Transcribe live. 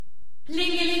Okay,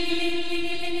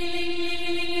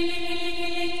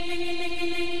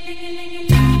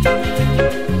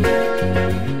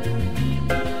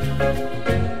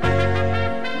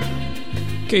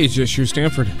 it's just your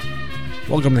Stanford.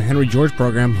 Welcome to the Henry George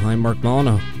program. I'm Mark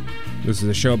Molyneux. This is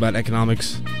a show about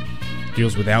economics,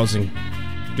 deals with housing,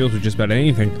 deals with just about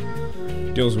anything,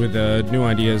 deals with new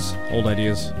ideas, old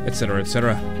ideas, etc.,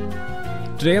 etc.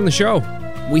 Today on the show,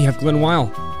 we have Glen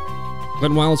Weyl.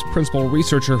 Glen Weyl is principal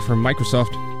researcher from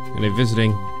Microsoft and a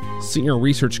visiting senior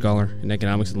research scholar in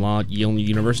economics and law at Yale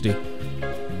University.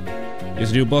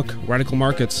 His new book, Radical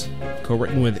Markets,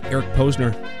 co-written with Eric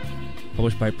Posner,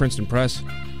 published by Princeton Press.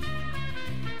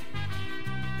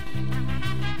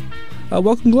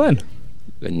 Welcome, Glenn.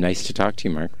 Nice to talk to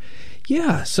you, Mark.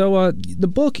 Yeah, so the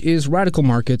book is Radical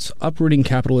Markets, Uprooting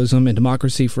Capitalism and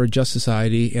Democracy for a Just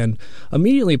Society, and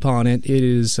immediately upon it, it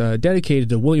is dedicated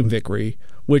to William Vickrey,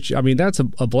 which, I mean, that's a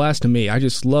blast to me. I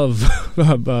just love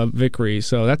Vickrey.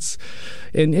 So that's,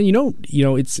 and you know,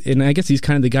 it's, and I guess he's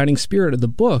kind of the guiding spirit of the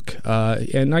book.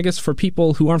 And I guess for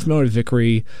people who aren't familiar with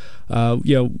Vickrey, why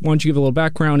don't you give a little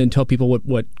background and tell people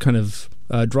what kind of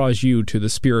draws you to the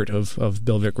spirit of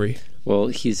Bill Vickrey? Well,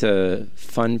 he's a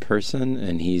fun person,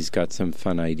 and he's got some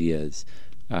fun ideas.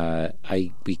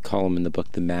 We call him in the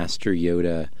book the Master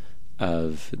Yoda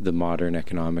of the modern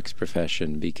economics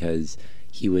profession, because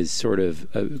he was sort of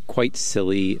a quite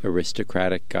silly,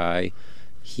 aristocratic guy.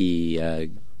 He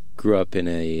grew up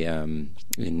in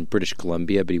British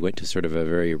Columbia, but he went to sort of a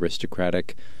very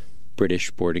aristocratic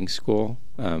British boarding school,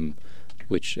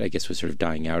 which I guess was sort of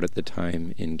dying out at the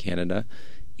time in Canada.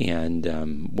 And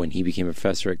when he became a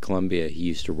professor at Columbia, he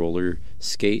used to roller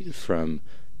skate from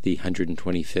the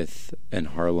 125th and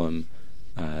Harlem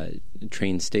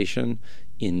train station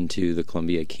into the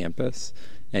Columbia campus.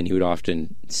 And he would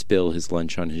often spill his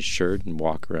lunch on his shirt and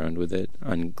walk around with it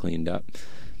uncleaned up.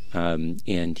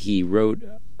 And he wrote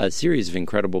a series of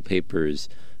incredible papers,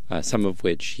 some of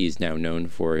which he's now known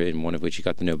for, and one of which he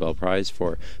got the Nobel Prize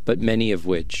for, but many of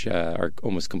which are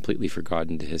almost completely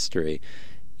forgotten to history.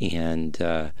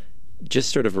 And just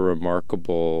sort of a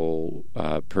remarkable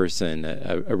person,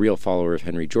 a real follower of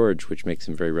Henry George, which makes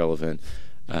him very relevant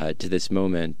to this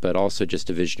moment, but also just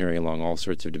a visionary along all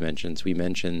sorts of dimensions. We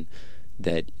mentioned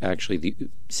that actually the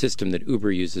system that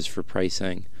Uber uses for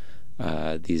pricing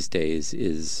these days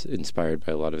is inspired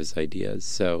by a lot of his ideas.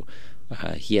 So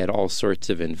he had all sorts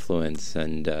of influence,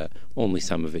 and only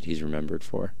some of it he's remembered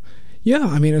for. Yeah,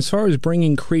 I mean, as far as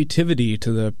bringing creativity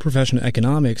to the profession of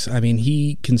economics, I mean,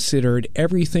 he considered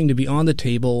everything to be on the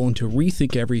table and to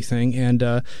rethink everything, and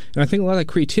I think a lot of that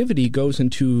creativity goes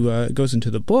into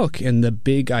the book and the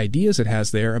big ideas it has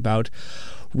there about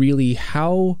really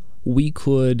how we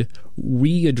could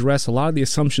readdress a lot of the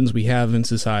assumptions we have in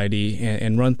society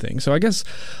and run things. So I guess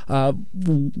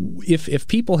if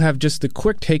people have just the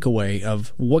quick takeaway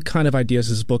of what kind of ideas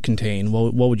does this book contain,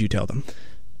 what would you tell them?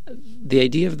 The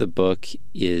idea of the book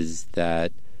is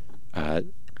that,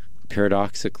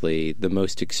 paradoxically, the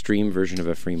most extreme version of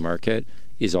a free market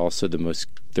is also the most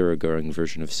thoroughgoing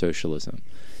version of socialism.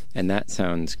 And that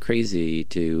sounds crazy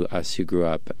to us who grew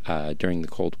up during the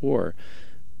Cold War,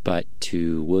 but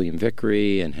to William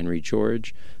Vickrey and Henry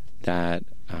George, that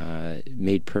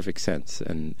made perfect sense.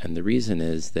 And the reason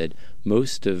is that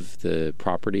most of the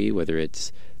property, whether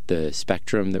it's the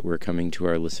spectrum that we're coming to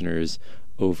our listeners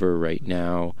over right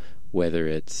now, whether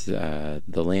it's the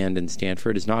land in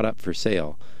Stanford, is not up for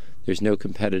sale. There's no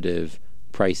competitive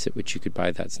price at which you could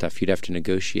buy that stuff. You'd have to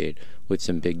negotiate with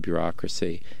some big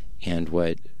bureaucracy. And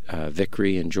what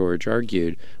Vickrey and George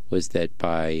argued was that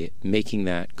by making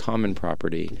that common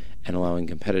property and allowing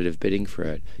competitive bidding for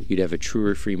it, you'd have a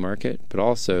truer free market, but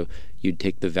also you'd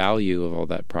take the value of all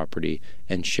that property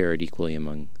and share it equally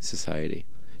among society.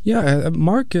 Yeah,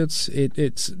 markets,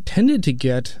 it's tended to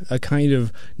get a kind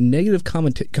of negative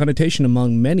connotation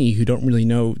among many who don't really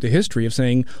know the history of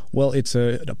saying, well, it's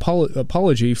an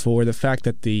apology for the fact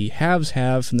that the haves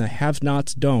have and the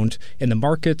have-nots don't, and the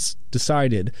markets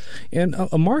decided. And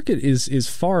a market is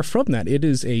far from that. It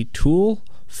is a tool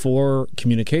for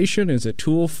communication, is a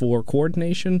tool for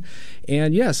coordination.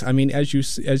 And yes, I mean, as you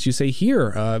say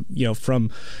here,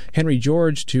 from Henry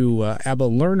George to Abba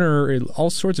Lerner, all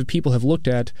sorts of people have looked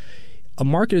at a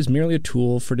market is merely a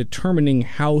tool for determining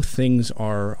how things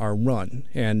are run.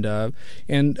 And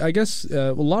I guess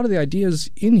a lot of the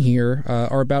ideas in here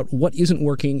are about what isn't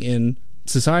working in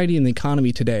society and the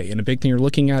economy today. And a big thing you're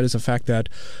looking at is the fact that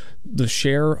the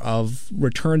share of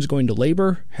returns going to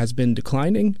labor has been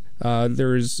declining.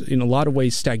 There's, in a lot of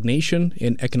ways, stagnation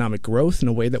in economic growth in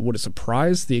a way that would have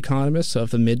surprised the economists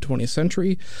of the mid-20th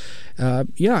century.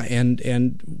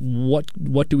 And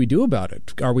what do we do about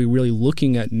it? Are we really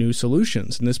looking at new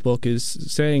solutions? And this book is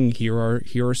saying here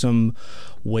are some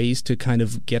ways to kind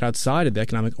of get outside of the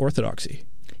economic orthodoxy.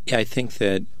 Yeah, I think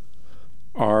that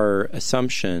our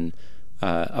assumption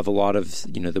of a lot of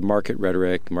the market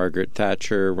rhetoric, Margaret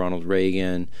Thatcher, Ronald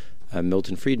Reagan,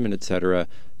 Milton Friedman, etc.,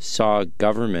 saw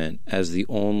government as the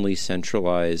only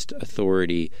centralized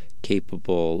authority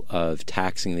capable of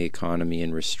taxing the economy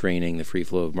and restraining the free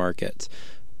flow of markets.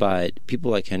 But people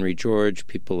like Henry George,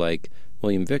 people like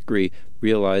William Vickrey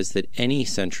realized that any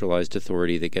centralized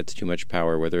authority that gets too much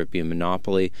power, whether it be a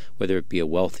monopoly, whether it be a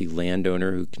wealthy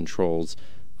landowner who controls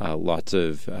lots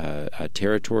of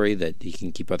territory that he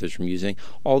can keep others from using,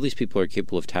 all these people are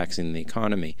capable of taxing the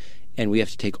economy. And we have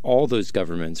to take all those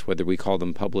governments, whether we call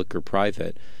them public or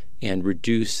private, and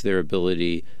reduce their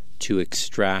ability to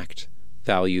extract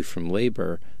value from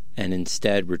labor and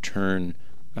instead return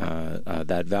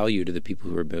that value to the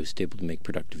people who are most able to make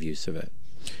productive use of it.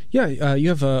 Yeah, you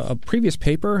have a previous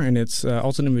paper, and it's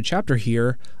also in a chapter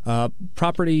here.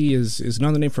 Property is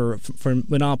another name for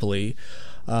monopoly.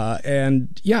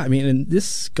 And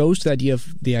this goes to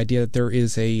the idea that there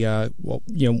is a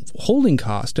holding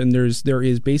cost, and there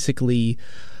is basically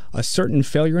a certain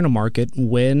failure in a market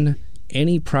when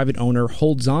any private owner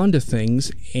holds on to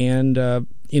things and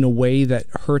in a way that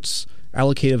hurts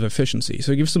allocative efficiency.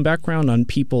 So give some background on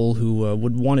people who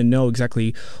would want to know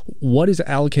exactly what is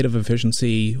allocative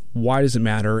efficiency, why does it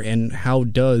matter, and how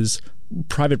does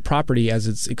private property, as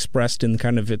it's expressed in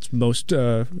kind of its most,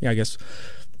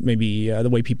 maybe the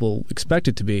way people expect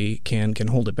it to be, can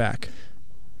hold it back.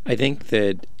 I think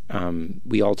that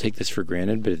we all take this for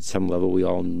granted, but at some level we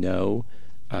all know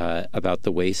about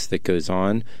the waste that goes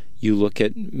on. You look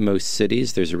at most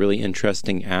cities, there's a really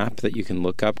interesting app that you can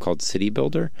look up called City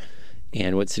Builder.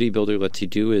 And what City Builder lets you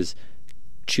do is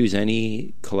choose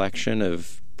any collection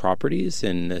of properties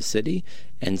in the city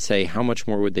and say how much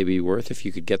more would they be worth if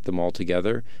you could get them all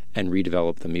together and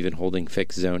redevelop them, even holding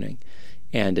fixed zoning.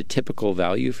 And a typical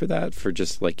value for that, for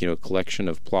just like, a collection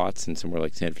of plots in somewhere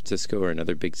like San Francisco or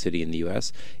another big city in the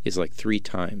U.S., is like 3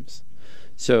 times.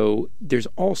 So there's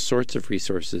all sorts of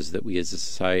resources that we as a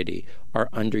society are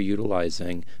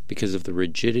underutilizing because of the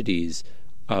rigidities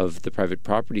of the private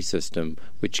property system,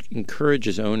 which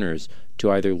encourages owners to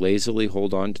either lazily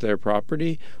hold on to their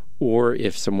property, or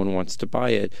if someone wants to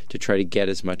buy it, to try to get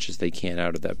as much as they can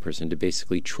out of that person, to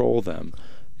basically troll them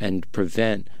and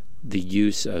prevent the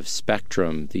use of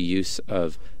spectrum, the use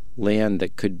of land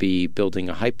that could be building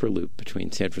a hyperloop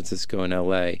between San Francisco and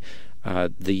LA,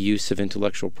 the use of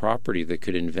intellectual property that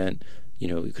could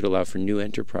could allow for new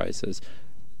enterprises,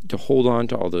 to hold on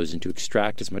to all those and to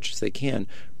extract as much as they can,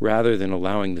 rather than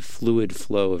allowing the fluid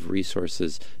flow of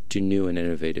resources to new and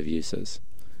innovative uses.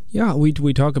 Yeah, we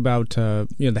talk about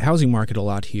the housing market a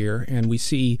lot here, and we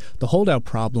see the holdout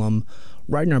problem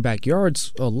right in our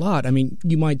backyards a lot. I mean,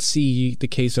 you might see the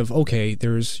case of, okay,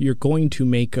 you're going to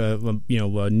make a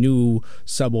new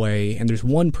subway, and there's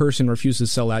one person refuses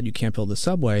to sell out, you can't build the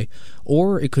subway.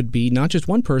 Or it could be not just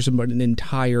one person, but an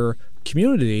entire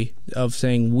community of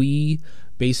saying, we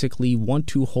basically want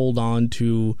to hold on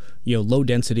to low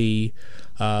density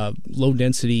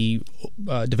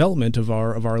development of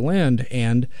our land,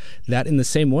 and that in the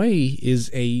same way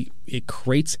it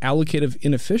creates allocative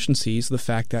inefficiencies. The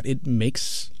fact that it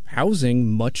makes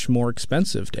housing much more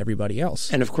expensive to everybody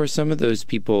else. And of course, some of those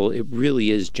people, it really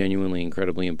is genuinely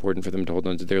incredibly important for them to hold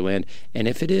on to their land. And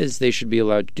if it is, they should be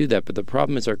allowed to do that. But the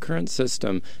problem is our current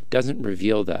system doesn't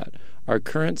reveal that. Our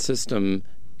current system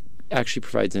actually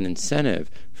provides an incentive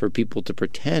for people to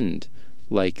pretend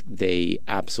like they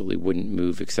absolutely wouldn't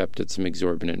move except at some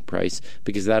exorbitant price,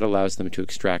 because that allows them to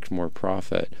extract more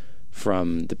profit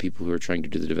from the people who are trying to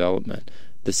do the development.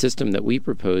 The system that we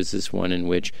propose is one in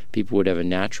which people would have a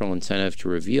natural incentive to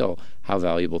reveal how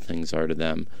valuable things are to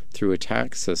them through a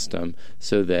tax system,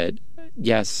 so that,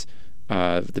 yes,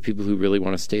 the people who really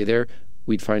want to stay there,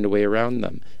 we'd find a way around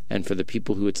them. And for the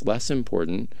people who it's less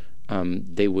important,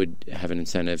 they would have an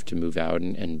incentive to move out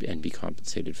and be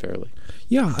compensated fairly.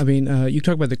 Yeah, I mean, you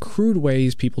talk about the crude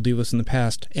ways people do this in the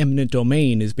past. Eminent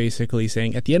domain is basically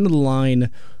saying at the end of the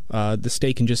line, the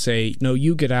state can just say, no,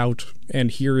 you get out,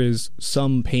 and here is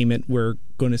some payment we're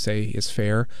going to say is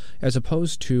fair, as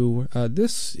opposed to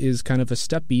this is kind of a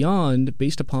step beyond,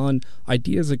 based upon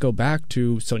ideas that go back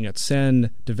to Sun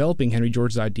Yat-sen developing Henry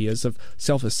George's ideas of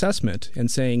self-assessment and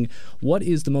saying, what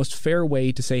is the most fair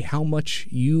way to say how much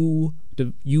you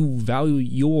value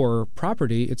your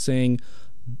property? It's saying,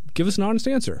 give us an honest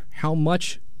answer. How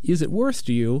much is it worth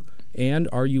to you? And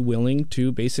are you willing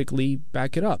to basically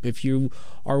back it up? If you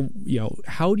are,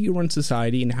 how do you run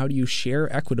society and how do you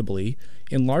share equitably?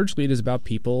 And largely it is about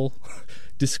people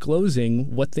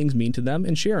disclosing what things mean to them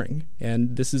and sharing.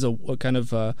 And this is a kind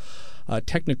of a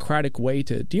technocratic way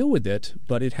to deal with it,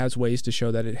 but it has ways to show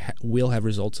that it will have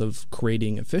results of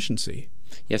creating efficiency.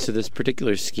 Yeah, so this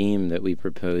particular scheme that we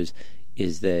propose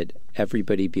is that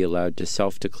everybody be allowed to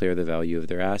self-declare the value of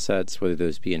their assets, whether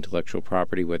those be intellectual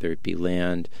property, whether it be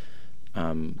land,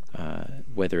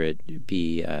 whether it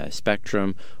be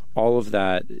spectrum. All of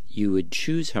that, you would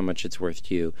choose how much it's worth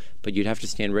to you, but you'd have to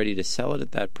stand ready to sell it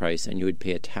at that price, and you would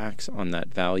pay a tax on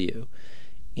that value.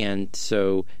 And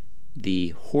so the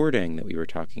hoarding that we were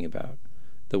talking about,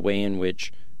 the way in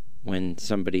which when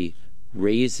somebody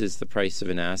raises the price of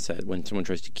an asset, when someone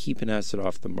tries to keep an asset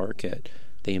off the market,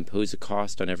 they impose a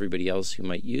cost on everybody else who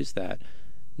might use that.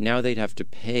 Now they'd have to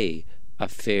pay a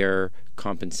fair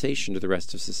compensation to the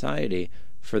rest of society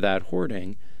for that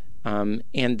hoarding.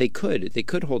 And they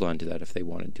could hold on to that if they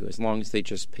wanted to, as long as they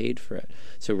just paid for it.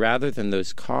 So rather than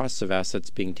those costs of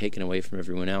assets being taken away from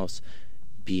everyone else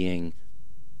being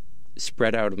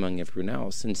spread out among everyone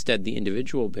else, instead the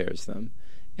individual bears them.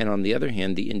 And on the other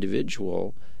hand, the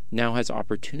individual now has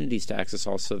opportunities to access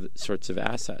all sorts of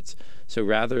assets. So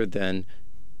rather than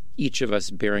each of us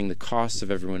bearing the costs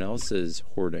of everyone else's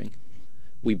hoarding,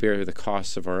 we bear the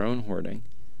costs of our own hoarding.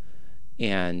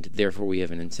 And therefore we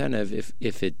have an incentive,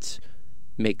 if it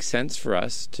makes sense for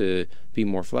us to be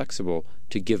more flexible,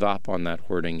 to give up on that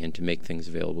hoarding and to make things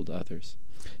available to others.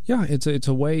 Yeah, it's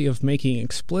a way of making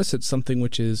explicit something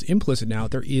which is implicit now.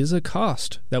 There is a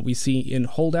cost that we see in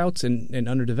holdouts and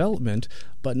underdevelopment,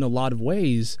 but in a lot of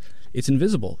ways it's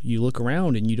invisible. You look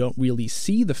around and you don't really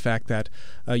see the fact that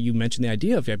you mentioned the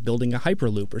idea of building a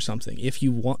hyperloop or something. If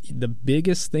you want, the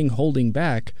biggest thing holding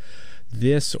back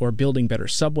this or building better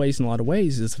subways in a lot of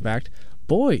ways is the fact,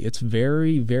 boy, it's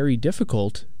very, very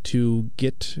difficult to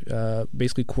get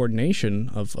basically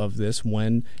coordination of this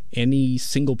when any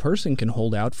single person can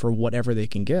hold out for whatever they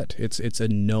can get. It's a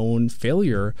known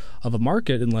failure of a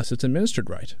market unless it's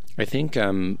administered right. I think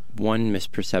one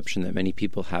misperception that many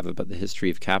people have about the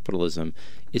history of capitalism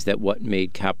is that what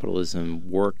made capitalism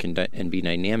work and be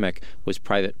dynamic was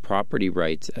private property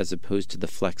rights as opposed to the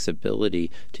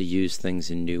flexibility to use things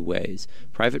in new ways.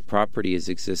 Private property has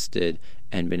existed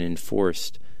and been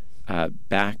enforced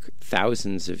back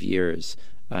thousands of years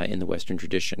in the Western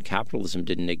tradition. Capitalism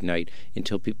didn't ignite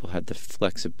until people had the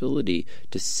flexibility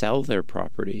to sell their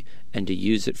property and to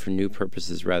use it for new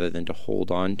purposes rather than to hold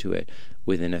on to it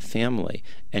within a family.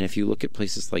 And if you look at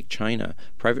places like China,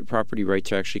 private property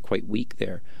rights are actually quite weak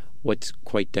there. What's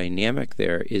quite dynamic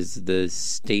there is the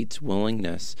state's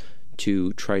willingness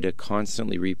to try to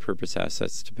constantly repurpose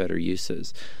assets to better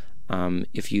uses.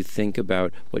 If you think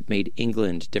about what made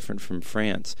England different from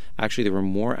France, actually there were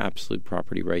more absolute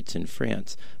property rights in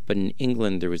France, but in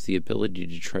England there was the ability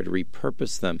to try to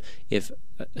repurpose them if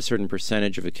a certain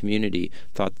percentage of a community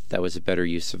thought that was a better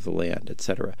use of the land,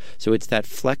 etc. So it's that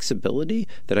flexibility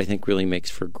that I think really makes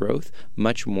for growth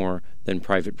much more than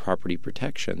private property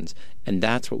protections, and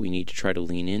that's what we need to try to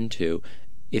lean into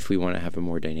if we want to have a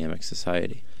more dynamic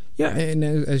society. Yeah, and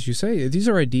as you say, these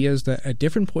are ideas that at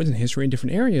different points in history in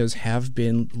different areas have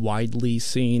been widely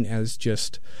seen as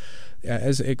just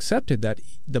as accepted, that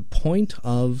the point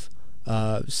of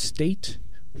state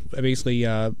basically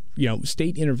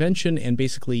state intervention and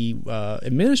basically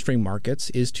administering markets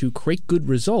is to create good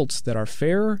results that are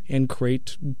fair and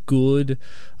create good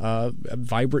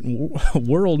vibrant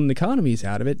world and economies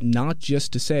out of it, not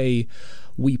just to say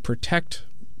we protect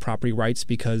property rights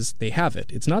because they have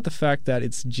it. It's not the fact that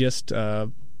it's just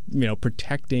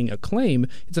protecting a claim.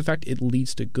 It's the fact it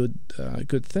leads to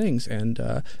good things. And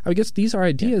I guess these are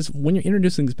ideas when you're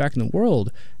introducing this back in the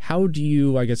world. How do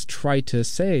you, I guess, try to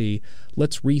say,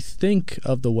 let's rethink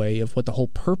of the way of what the whole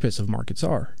purpose of markets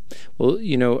are? Well,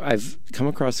 I've come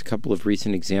across a couple of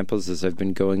recent examples as I've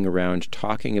been going around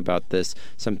talking about this.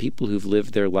 Some people who've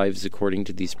lived their lives according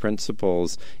to these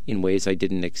principles in ways I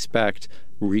didn't expect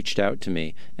reached out to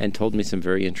me and told me some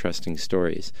very interesting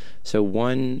stories. So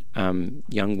one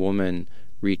young woman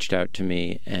reached out to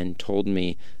me and told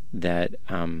me that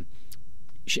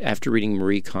after reading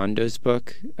Marie Kondo's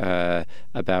book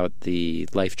about the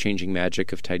life-changing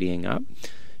magic of tidying up,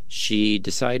 she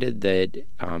decided that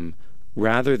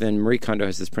rather than Marie Kondo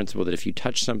has this principle that if you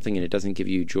touch something and it doesn't give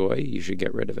you joy, you should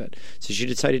get rid of it. So she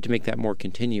decided to make that more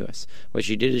continuous. What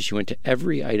she did is she went to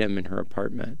every item in her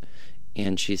apartment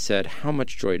and she said, how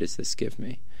much joy does this give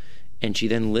me? And she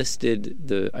then listed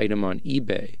the item on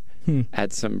eBay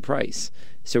at some price.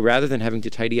 So rather than having to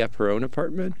tidy up her own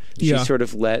apartment, she sort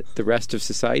of let the rest of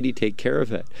society take care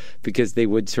of it, because they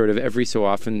would sort of every so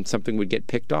often something would get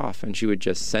picked off and she would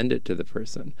just send it to the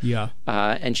person.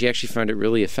 And she actually found it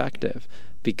really effective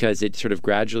because it sort of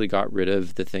gradually got rid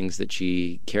of the things that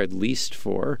she cared least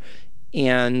for,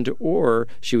 and or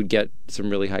she would get some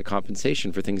really high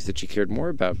compensation for things that she cared more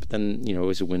about, but then it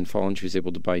was a windfall and she was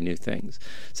able to buy new things.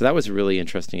 So that was a really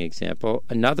interesting example.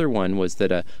 Another one was that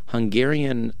a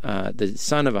Hungarian the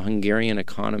son of a Hungarian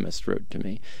economist wrote to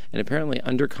me, and apparently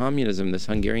under communism this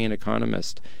Hungarian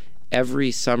economist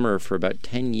every summer for about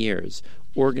 10 years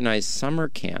organized summer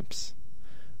camps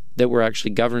that were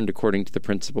actually governed according to the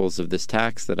principles of this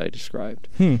tax that I described.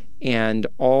 And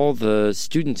all the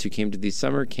students who came to these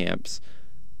summer camps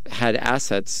had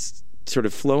assets sort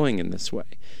of flowing in this way.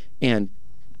 And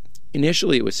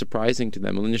initially it was surprising to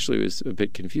them. Initially it was a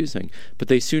bit confusing. But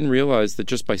they soon realized that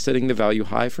just by setting the value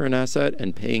high for an asset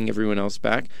and paying everyone else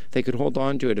back, they could hold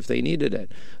on to it if they needed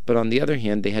it. But on the other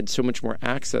hand, they had so much more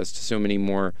access to so many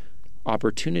more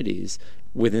opportunities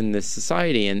within this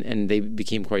society, and they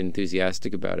became quite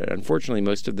enthusiastic about it. Unfortunately,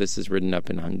 most of this is written up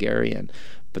in Hungarian,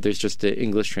 but there's just an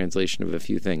English translation of a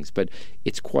few things. But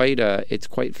it's quite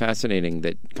fascinating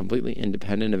that completely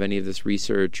independent of any of this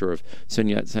research or of Sun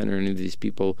Yat-sen or any of these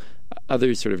people,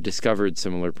 others sort of discovered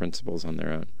similar principles on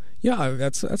their own. Yeah,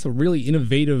 that's a really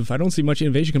innovative. I don't see much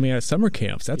innovation coming out of summer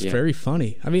camps. That's very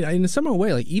funny. I mean, in a similar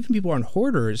way, like even people aren't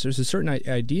hoarders. There's a certain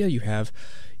idea you have.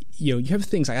 You have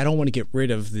things like, I don't want to get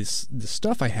rid of this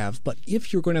stuff I have, but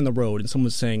if you're going down the road and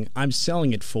someone's saying, I'm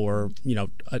selling it for,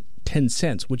 10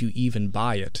 cents, would you even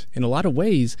buy it? In a lot of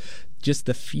ways, just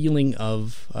the feeling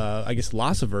of,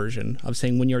 loss aversion of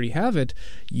saying when you already have it,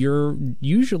 you're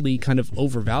usually kind of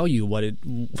overvalue what it,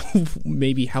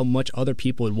 maybe how much other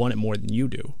people would want it more than you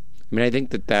do. I mean, I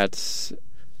think that's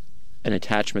an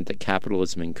attachment that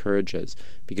capitalism encourages,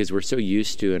 because we're so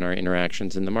used to in our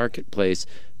interactions in the marketplace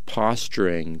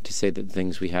posturing to say that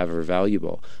things we have are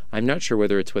valuable. I'm not sure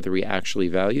whether we actually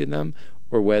value them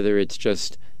or whether it's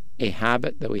just a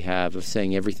habit that we have of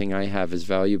saying everything I have is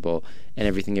valuable and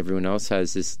everything everyone else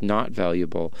has is not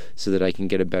valuable so that I can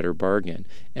get a better bargain.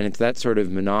 And it's that sort of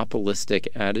monopolistic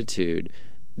attitude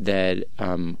that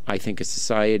I think a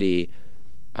society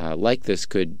like this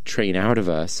could train out of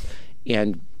us,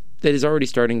 and that is already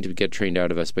starting to get trained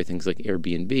out of us by things like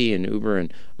Airbnb and Uber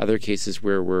and other cases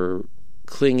where we're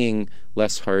clinging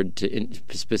less hard to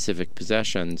specific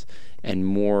possessions and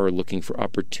more looking for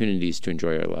opportunities to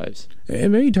enjoy our lives.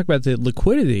 And maybe talk about the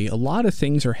liquidity. A lot of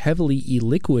things are heavily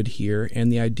illiquid here,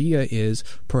 and the idea is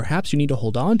perhaps you need to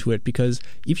hold on to it, because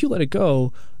if you let it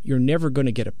go, you're never going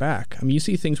to get it back. I mean, you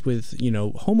see things with,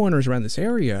 homeowners around this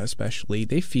area especially,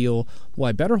 they feel, well,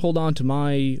 I better hold on to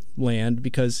my land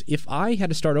because if I had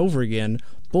to start over again,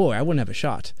 boy, I wouldn't have a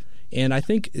shot. And I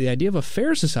think the idea of a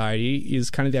fair society is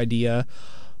kind of the idea,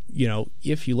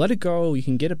 if you let it go, you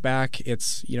can get it back.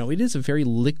 It's, it is a very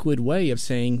liquid way of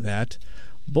saying that,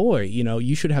 boy,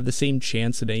 you should have the same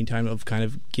chance at any time of kind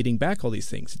of getting back all these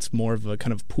things. It's more of a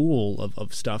kind of pool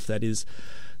of stuff that is,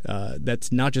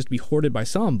 that's not just to be hoarded by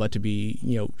some, but to be,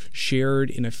 shared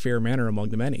in a fair manner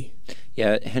among the many.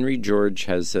 Yeah, Henry George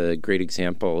has a great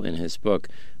example in his book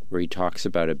where he talks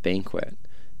about a banquet.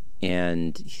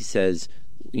 And he says,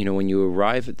 when you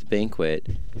arrive at the banquet,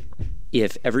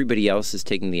 if everybody else is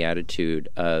taking the attitude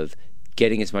of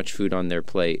getting as much food on their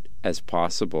plate as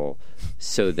possible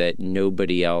so that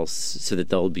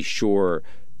they'll be sure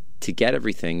to get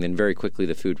everything, then very quickly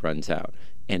the food runs out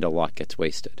and a lot gets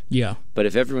wasted. Yeah. But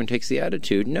if everyone takes the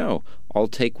attitude, no, I'll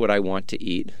take what I want to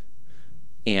eat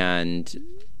and,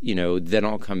 then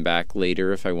I'll come back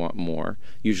later if I want more.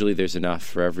 Usually there's enough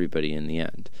for everybody in the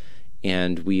end.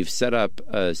 And we've set up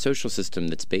a social system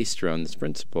that's based around this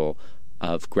principle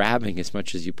of grabbing as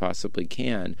much as you possibly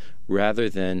can rather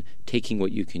than taking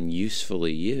what you can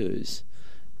usefully use.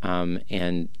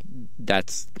 And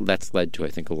that's led to, I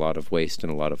think, a lot of waste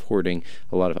and a lot of hoarding,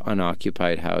 a lot of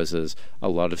unoccupied houses, a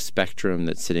lot of spectrum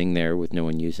that's sitting there with no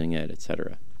one using it, et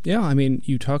cetera. Yeah, I mean,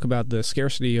 you talk about the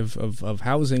scarcity of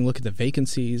housing, look at the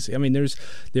vacancies. I mean,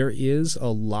 there is a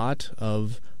lot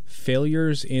of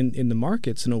failures in the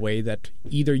markets in a way that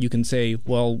either you can say,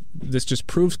 well, this just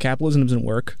proves capitalism doesn't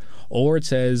work, or it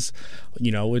says,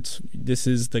 this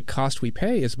is the cost we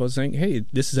pay, as opposed to saying, hey,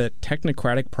 this is a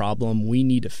technocratic problem we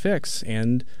need to fix,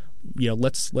 and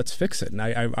let's fix it. And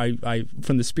I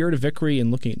from the spirit of Vickrey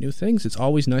and looking at new things, it's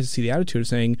always nice to see the attitude of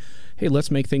saying, hey,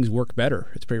 let's make things work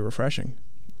better. It's pretty refreshing.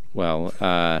 Well,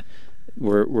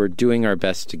 we're doing our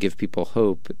best to give people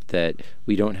hope that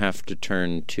we don't have to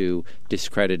turn to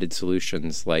discredited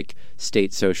solutions like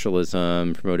state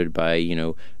socialism promoted by,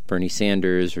 Bernie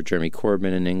Sanders or Jeremy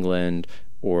Corbyn in England,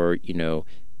 or,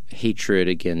 hatred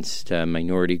against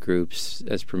minority groups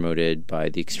as promoted by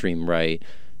the extreme right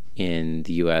in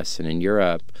the U.S. and in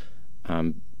Europe,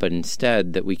 but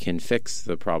instead that we can fix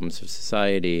the problems of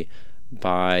society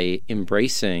by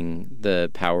embracing the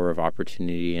power of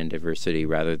opportunity and diversity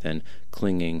rather than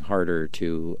clinging harder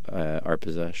to our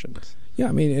possessions. Yeah,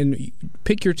 and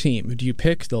pick your team. Do you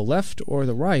pick the left or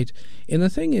the right? And the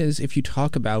thing is, if you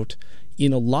talk about,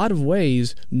 in a lot of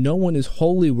ways, no one is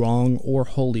wholly wrong or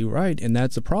wholly right, and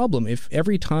that's the problem. If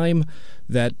every time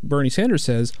that Bernie Sanders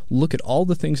says, look at all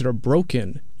the things that are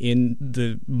broken in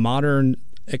the modern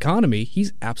economy,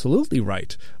 he's absolutely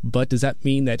right. But does that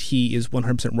mean that he is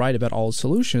 100% right about all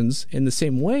solutions? In the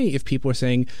same way, if people are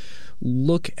saying,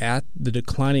 look at the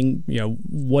declining,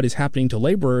 what is happening to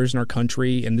laborers in our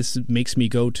country, and this makes me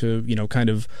go to, kind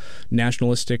of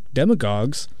nationalistic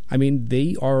demagogues,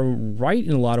 they are right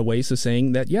in a lot of ways to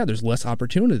saying that, yeah, there's less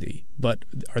opportunity. But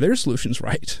are their solutions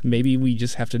right? Maybe we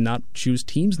just have to not choose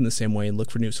teams in the same way and look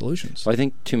for new solutions. Well, I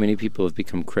think too many people have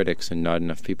become critics and not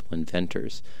enough people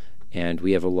inventors. And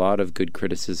we have a lot of good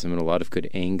criticism and a lot of good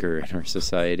anger in our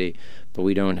society, but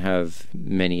we don't have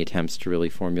many attempts to really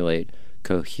formulate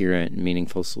coherent,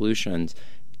 meaningful solutions.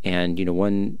 And,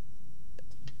 one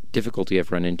difficulty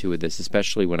I've run into with this,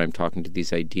 especially when I'm talking to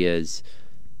these ideas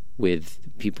with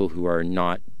people who are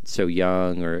not so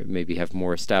young or maybe have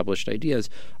more established ideas,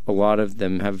 a lot of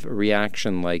them have a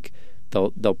reaction like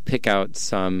they'll pick out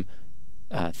some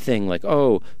thing like,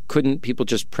 oh, couldn't people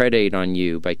just predate on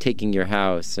you by taking your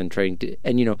house and trying to,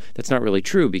 and that's not really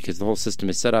true, because the whole system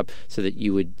is set up so that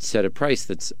you would set a price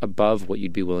that's above what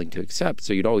you'd be willing to accept.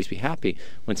 So you'd always be happy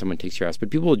when someone takes your house. But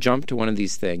people will jump to one of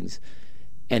these things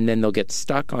and then they'll get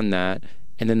stuck on that,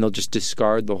 and then they'll just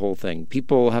discard the whole thing.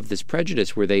 People have this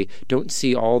prejudice where they don't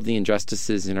see all the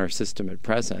injustices in our system at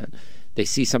present. They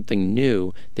see something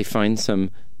new, they find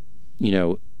some,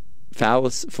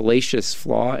 fallacious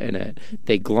flaw in it.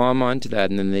 They glom onto that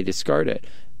and then they discard it.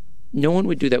 No one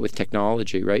would do that with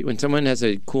technology, right? When someone has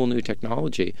a cool new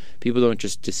technology, people don't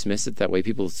just dismiss it that way.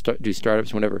 People do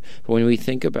startups, whatever. But when we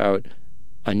think about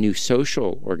a new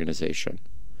social organization,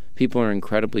 people are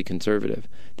incredibly conservative.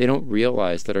 They don't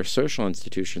realize that our social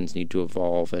institutions need to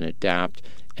evolve and adapt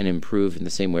and improve in the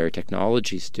same way our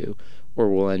technologies do, or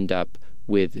we'll end up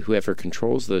with whoever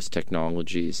controls those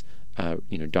technologies,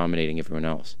 dominating everyone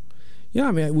else. Yeah,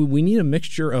 we need a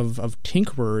mixture of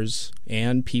tinkerers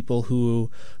and people who,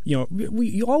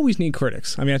 you always need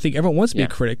critics. I think everyone wants to be a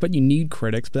critic, but you need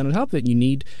critics. But then on top of it, you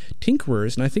need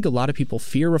tinkerers. And I think a lot of people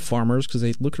fear reformers because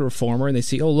they look at a reformer and they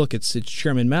see, oh, look, it's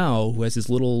Chairman Mao who has his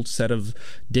little set of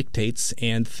dictates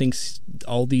and thinks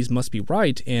all these must be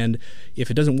right. And if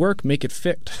it doesn't work, make it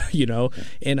fit,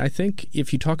 And I think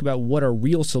if you talk about what are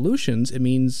real solutions, it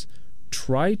means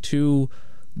try to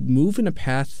move in a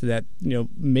path that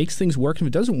makes things work. And if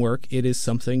it doesn't work, it is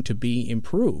something to be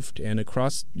improved. And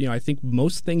across, I think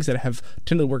most things that have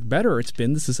tended to work better, it's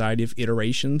been the society of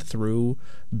iteration through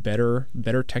better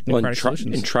technocratic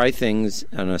solutions. And try things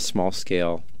on a small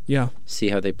scale. Yeah. See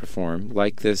how they perform,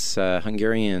 like this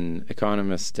Hungarian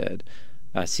economist did.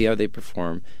 See how they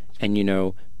perform. And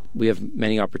we have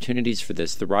many opportunities for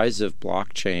this. The rise of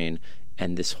blockchain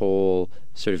and this whole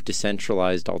sort of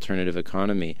decentralized alternative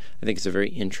economy, I think it's a very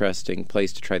interesting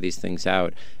place to try these things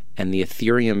out. And the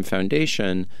Ethereum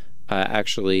Foundation,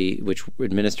 actually, which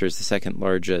administers the second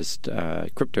largest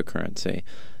cryptocurrency,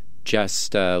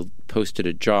 just posted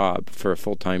a job for a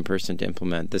full-time person to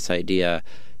implement this idea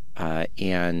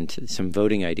and some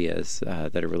voting ideas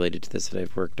that are related to this that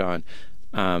I've worked on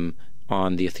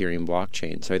the Ethereum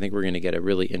blockchain. So I think we're going to get a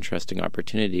really interesting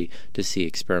opportunity to see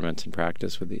experiments in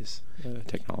practice with these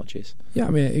technologies. Yeah,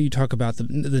 you talk about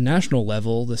the national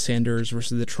level, the Sanders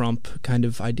versus the Trump kind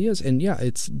of ideas, and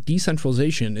it's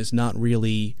decentralization is not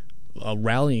really a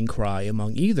rallying cry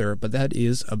among either, but that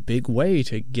is a big way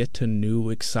to get to new,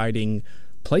 exciting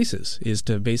places, is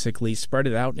to basically spread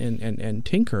it out and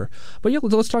tinker. But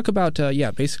let's talk about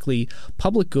basically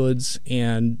public goods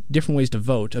and different ways to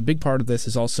vote. A big part of this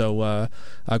is also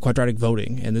quadratic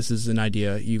voting, and this is an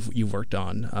idea you've worked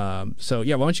on. Why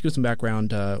don't you give some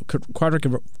background?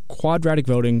 Quadratic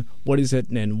voting, what is it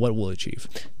and what will it achieve?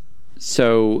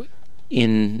 So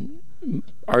in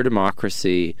our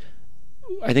democracy,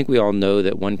 I think we all know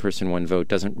that one person, one vote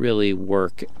doesn't really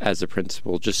work as a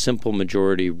principle. Just simple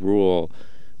majority rule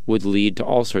would lead to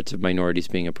all sorts of minorities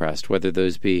being oppressed, whether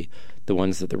those be the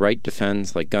ones that the right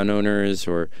defends, like gun owners,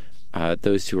 or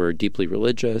those who are deeply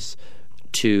religious,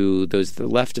 to those that the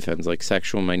left defends, like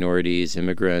sexual minorities,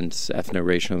 immigrants,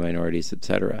 ethno-racial minorities,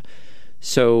 etc.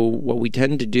 So what we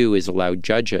tend to do is allow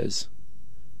judges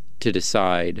to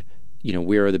decide,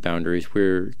 where are the boundaries,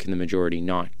 where can the majority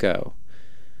not go.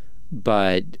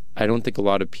 But I don't think a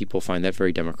lot of people find that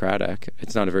very democratic.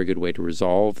 It's not a very good way to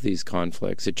resolve these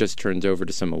conflicts. It just turns over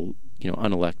to some,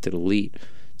 unelected elite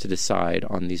to decide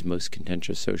on these most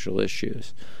contentious social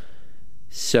issues.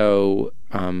 So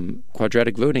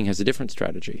quadratic voting has a different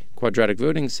strategy. Quadratic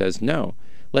voting says, no,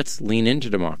 let's lean into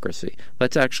democracy.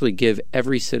 Let's actually give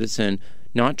every citizen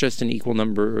not just an equal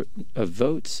number of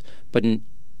votes, but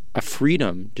a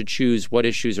freedom to choose what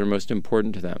issues are most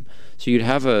important to them. So you'd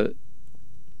have a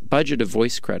budget of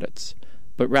voice credits,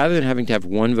 but rather than having to have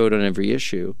one vote on every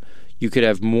issue, you could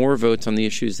have more votes on the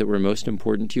issues that were most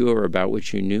important to you or about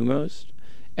which you knew most,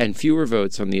 and fewer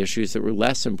votes on the issues that were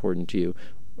less important to you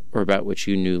or about which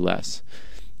you knew less.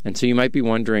 And so you might be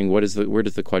wondering, where does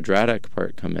the quadratic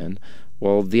part come in?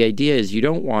 Well, the idea is you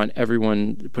don't want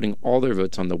everyone putting all their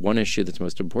votes on the one issue that's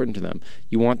most important to them.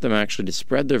 You want them actually to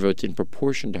spread their votes in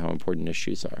proportion to how important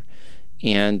issues are.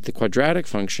 And the quadratic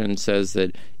function says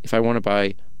that if I want to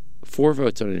buy 4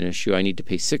 votes on an issue, I need to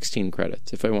pay 16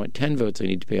 credits. If I want 10 votes, I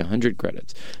need to pay 100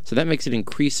 credits. So that makes it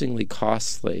increasingly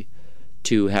costly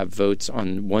to have votes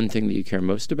on one thing that you care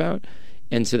most about.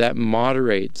 And so that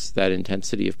moderates that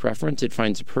intensity of preference. It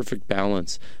finds a perfect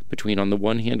balance between, on the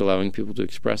one hand, allowing people to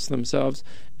express themselves,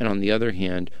 and on the other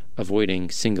hand, avoiding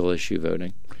single-issue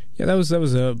voting. Yeah, that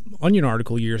was a Onion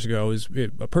article years ago.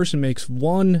 A person makes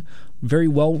one very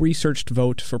well-researched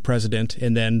vote for president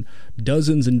and then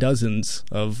dozens and dozens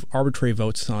of arbitrary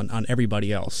votes on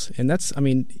everybody else. And that's,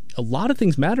 a lot of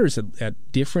things matters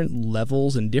at different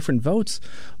levels and different votes,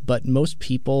 but most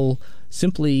people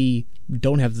simply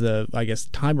don't have the,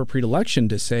 time or predilection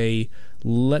to say,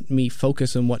 let me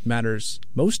focus on what matters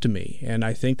most to me. And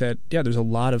I think that, there's a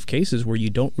lot of cases where you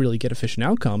don't really get efficient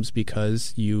outcomes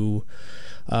because you...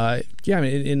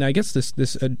 and I guess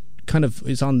this kind of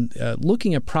is on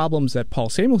looking at problems that Paul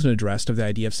Samuelson addressed, of the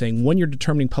idea of saying when you're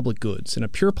determining public goods, and a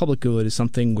pure public good is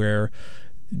something where,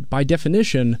 by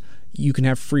definition, you can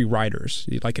have free riders.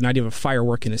 Like an idea of a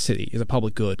firework in a city is a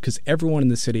public good because everyone in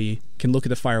the city can look at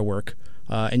the firework,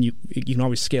 and you can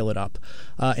always scale it up.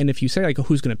 And if you say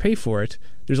who's going to pay for it,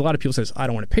 there's a lot of people who says I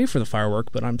don't want to pay for the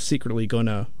firework, but I'm secretly going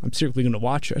to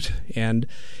watch it. And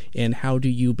how do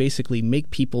you basically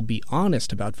make people be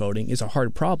honest about voting is a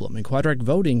hard problem. And quadratic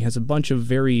voting has a bunch of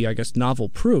very novel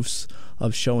proofs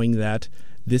of showing that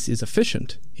this is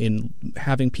efficient in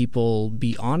having people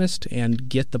be honest and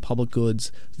get the public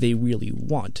goods they really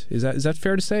want. Is that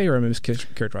fair to say, or am I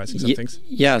mischaracterizing some things?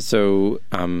 Yeah. So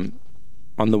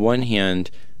on the one hand,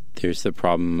 there's the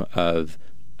problem of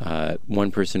one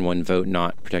person, one vote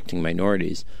not protecting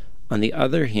minorities. On the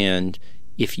other hand,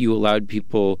 if you allowed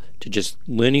people to just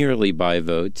linearly buy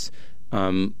votes,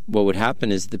 what would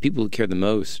happen is the people who care the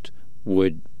most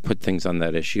would put things on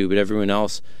that issue, but everyone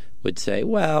else would say,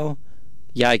 well,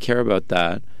 yeah, I care about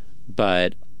that,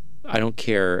 but I don't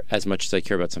care as much as I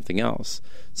care about something else.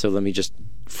 So let me just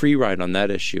free ride on that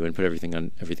issue and put everything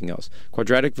on everything else.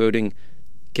 Quadratic voting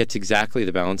gets exactly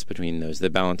the balance between those, the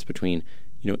balance between,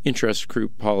 interest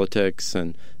group politics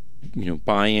and,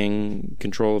 buying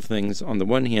control of things on the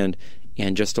one hand,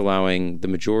 and just allowing the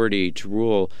majority to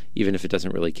rule even if it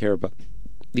doesn't really care about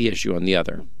the issue on the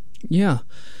other. Yeah.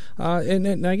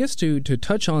 And I guess to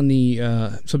touch on the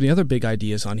some of the other big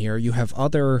ideas on here, you have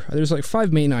there's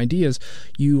 5 main ideas.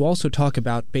 You also talk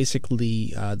about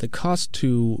basically the cost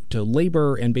to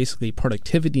labor and basically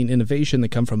productivity and innovation that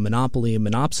come from monopoly and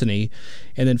monopsony.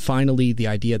 And then finally, the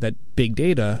idea that big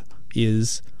data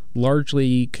is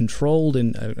largely controlled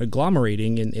and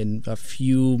agglomerating in a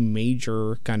few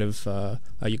major kind of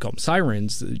you call them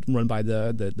sirens run by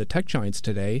the tech giants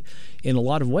today. In a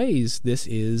lot of ways, this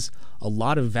is a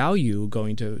lot of value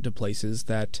going to places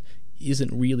that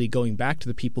isn't really going back to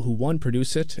the people who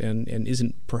produce it and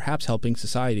isn't perhaps helping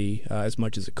society as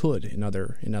much as it could in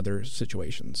other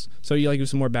situations. So you give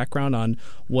some more background on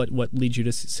what leads you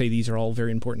to say these are all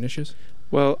very important issues?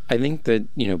 Well, I think that,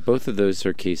 both of those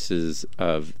are cases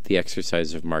of the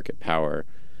exercise of market power,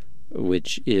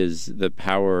 which is the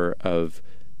power of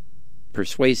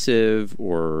persuasive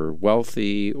or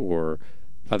wealthy or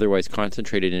otherwise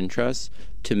concentrated interests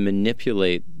to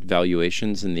manipulate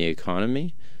valuations in the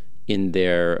economy in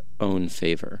their own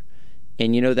favor.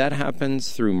 And, that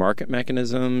happens through market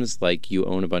mechanisms, like you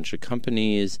own a bunch of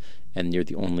companies and you're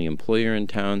the only employer in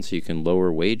town, so you can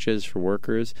lower wages for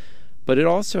workers. But it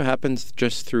also happens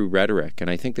just through rhetoric, and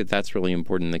I think that that's really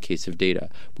important in the case of data.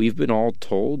 We've been all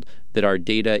told that our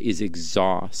data is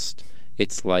exhaust.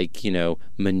 It's like,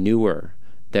 manure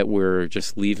that we're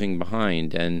just leaving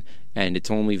behind, and it's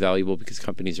only valuable because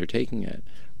companies are taking it,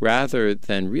 rather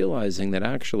than realizing that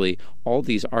actually all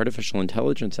these artificial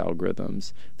intelligence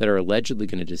algorithms that are allegedly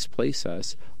going to displace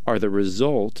us are the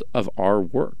result of our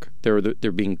work.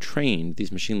 They're being trained,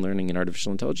 these machine learning and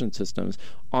artificial intelligence systems,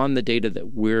 on the data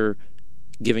that we're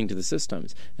giving to the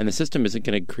systems. And the system isn't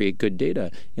going to create good data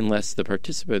unless the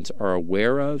participants are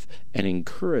aware of and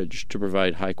encouraged to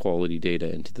provide high-quality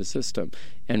data into the system.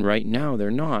 And right now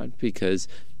they're not, because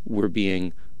we're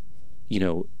being,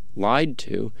 lied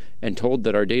to and told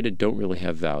that our data don't really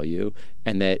have value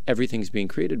and that everything's being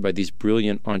created by these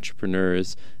brilliant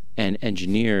entrepreneurs and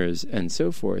engineers and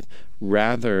so forth,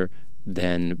 rather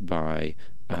than by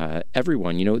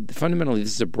everyone. Fundamentally,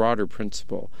 this is a broader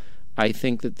principle. I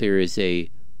think that there is a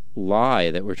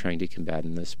lie that we're trying to combat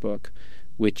in this book,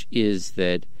 which is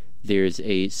that there's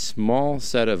a small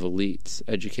set of elites,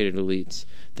 educated elites,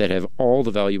 that have all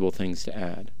the valuable things to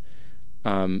add,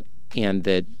 and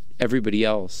that everybody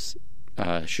else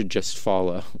should just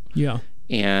follow. Yeah.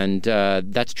 And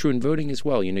that's true in voting as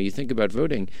well. You think about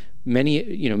voting, many,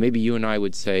 maybe you and I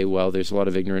would say, well, there's a lot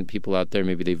of ignorant people out there.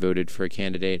 Maybe they voted for a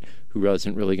candidate who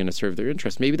isn't really going to serve their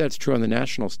interests. Maybe that's true on the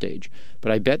national stage.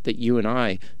 But I bet that you and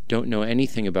I don't know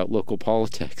anything about local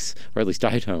politics, or at least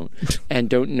I don't, and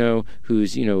don't know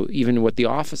who's, even what the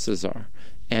offices are.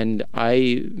 And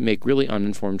I make really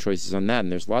uninformed choices on that.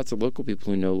 And there's lots of local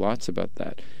people who know lots about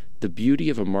that. The beauty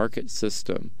of a market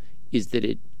system is that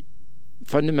it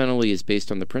fundamentally is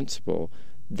based on the principle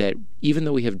that even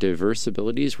though we have diverse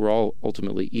abilities, we're all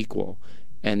ultimately equal,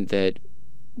 and that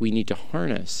we need to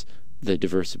harness the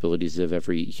diverse abilities of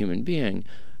every human being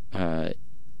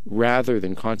rather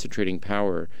than concentrating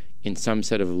power in some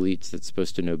set of elites that's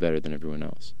supposed to know better than everyone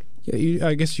else. Yeah,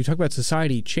 I guess you talk about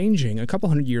society changing. A couple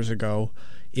hundred years ago,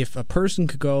 if a person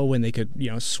could go and they could,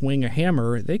 swing a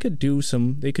hammer, they could do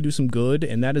some good,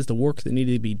 and that is the work that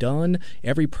needed to be done.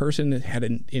 Every person had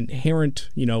an inherent,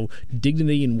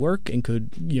 dignity in work and could,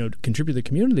 contribute to the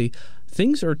community.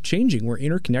 Things are changing. We're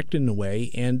interconnected in a way,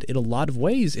 and in a lot of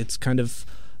ways, it's kind of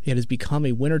it has become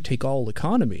a winner-take-all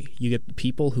economy. You get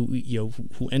people who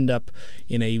end up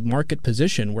in a market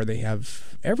position where they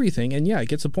have everything, and it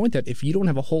gets the point that if you don't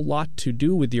have a whole lot to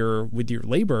do with your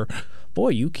labor, boy,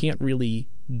 you can't really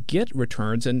get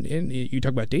returns. And you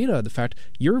talk about data, the fact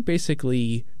you're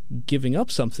basically giving up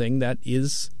something that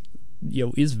is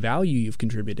value you've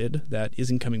contributed that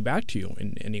isn't coming back to you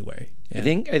in any way. I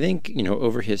think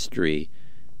over history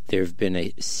there have been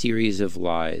a series of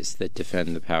lies that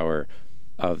defend the power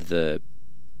of the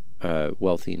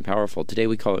wealthy and powerful. Today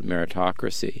we call it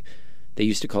meritocracy. They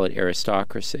used to call it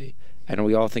aristocracy. And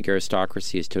we all think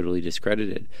aristocracy is totally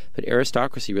discredited. But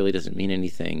aristocracy really doesn't mean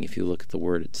anything, if you look at the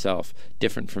word itself,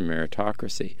 different from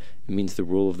meritocracy. It means the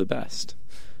rule of the best.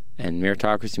 And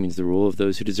meritocracy means the rule of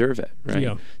those who deserve it, right?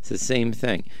 Yeah. It's the same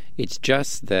thing. It's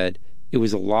just that it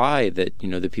was a lie that,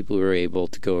 the people who were able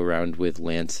to go around with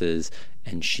lances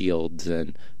and shields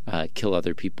and kill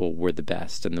other people were the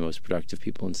best and the most productive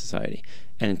people in society.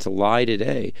 And it's a lie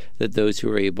today that those who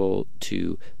are able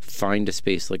to find a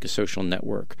space like a social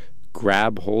network,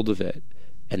 grab hold of it,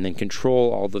 and then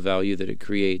control all the value that it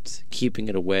creates, keeping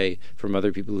it away from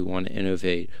other people who want to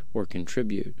innovate or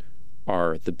contribute,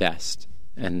 are the best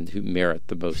and who merit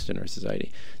the most in our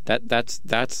society. That's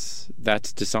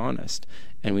dishonest,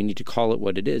 and we need to call it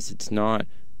what it is. It's not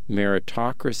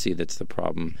meritocracy that's the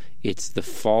problem. It's the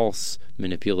false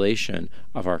manipulation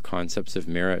of our concepts of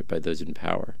merit by those in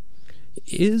power.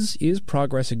 Is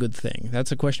progress a good thing?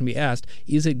 That's a question to be asked.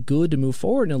 Is it good to move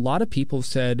forward? And a lot of people have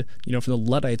said, from the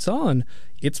Luddites on,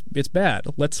 it's bad.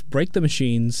 Let's break the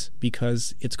machines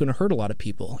because it's going to hurt a lot of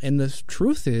people. And the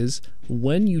truth is,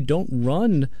 when you don't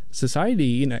run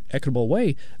society in an equitable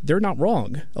way, they're not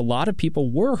wrong. A lot of people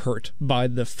were hurt by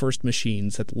the first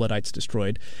machines that the Luddites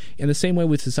destroyed. In the same way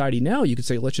with society now, you could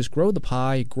say, let's just grow the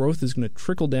pie. Growth is going to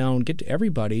trickle down, get to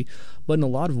everybody. But in a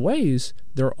lot of ways,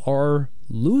 there are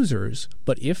losers.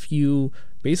 But if you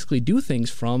basically do things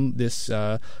from this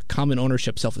common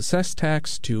ownership self-assessed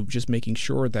tax to just making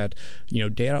sure that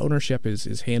data ownership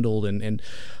is handled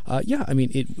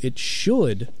it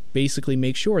should basically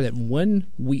make sure that when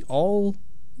we all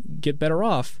get better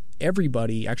off,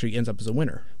 everybody actually ends up as a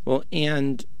winner. Well,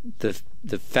 and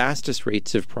the fastest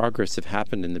rates of progress have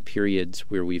happened in the periods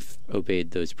where we've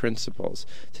obeyed those principles.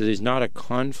 So there's not a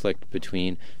conflict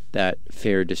between that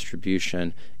fair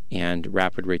distribution and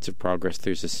rapid rates of progress,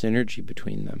 there's a synergy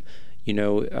between them.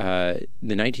 The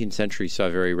 19th century saw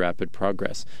very rapid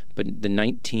progress, but the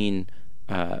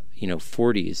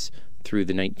 40s through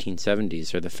the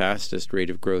 1970s are the fastest rate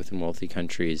of growth in wealthy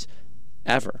countries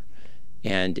ever.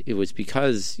 And it was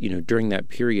because, during that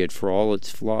period, for all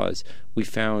its flaws, we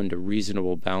found a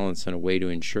reasonable balance and a way to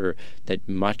ensure that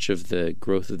much of the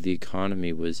growth of the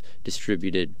economy was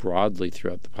distributed broadly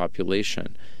throughout the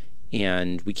population.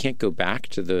 And we can't go back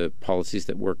to the policies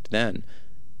that worked then,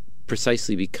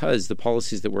 precisely because the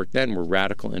policies that worked then were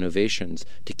radical innovations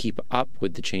to keep up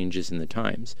with the changes in the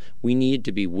times. We need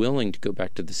to be willing to go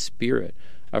back to the spirit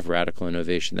of radical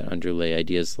innovation that underlay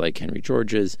ideas like Henry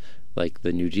George's, like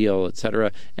the New Deal,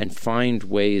 etc., and find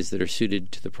ways that are suited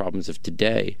to the problems of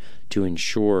today to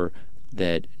ensure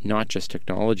that not just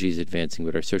technology is advancing,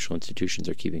 but our social institutions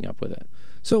are keeping up with it.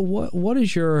 So what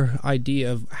is your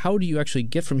idea of how do you actually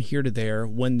get from here to there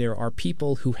when there are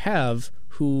people who have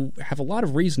a lot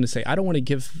of reason to say, I don't want to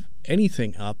give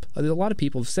anything up? A lot of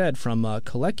people have said, from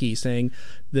Kalecki, saying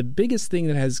the biggest thing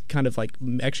that has kind of like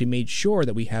actually made sure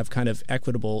that we have kind of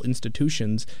equitable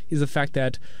institutions is the fact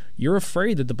that you're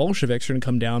afraid that the Bolsheviks are going to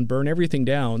come down, burn everything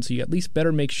down, so you at least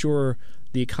better make sure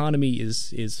the economy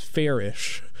is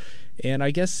fairish. And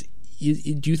I guess,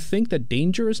 do you think that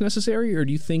danger is necessary, or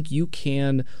do you think you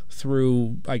can,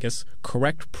 through,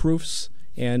 correct proofs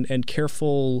and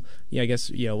careful,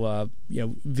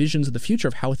 visions of the future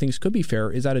of how things could be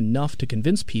fair, is that enough to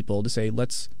convince people to say,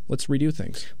 let's redo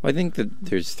things? Well, I think that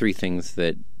there's three things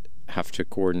that have to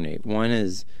coordinate. One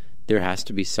is there has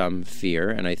to be some fear,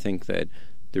 and I think that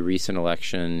the recent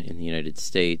election in the United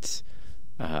States,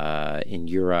 in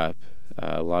Europe,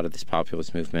 a lot of this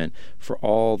populist movement, for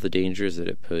all the dangers that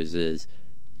it poses,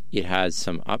 it has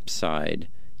some upside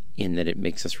in that it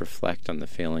makes us reflect on the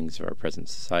failings of our present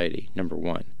society, number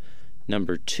one.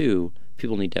 Number two,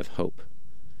 people need to have hope.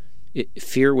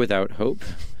 Fear without hope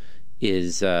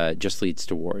is just leads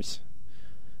to wars.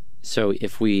 So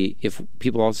if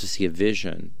people also see a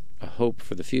vision, a hope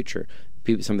for the future,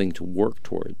 something to work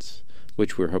towards,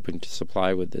 which we're hoping to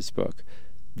supply with this book,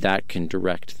 that can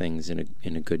direct things in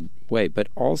a good way. But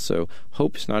also,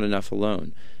 hope's not enough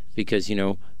alone, because,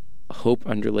 hope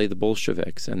underlay the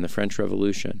Bolsheviks and the French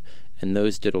Revolution, and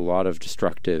those did a lot of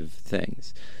destructive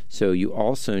things. So you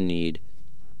also need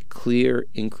clear,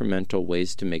 incremental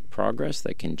ways to make progress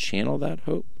that can channel that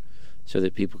hope so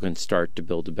that people can start to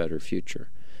build a better future.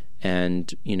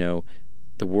 And,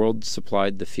 the world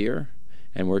supplied the fear,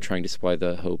 and we're trying to supply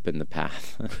the hope and the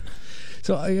path.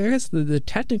 So I guess the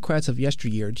technocrats of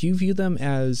yesteryear, do you view them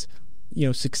as,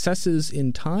 successes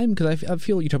in time? Because I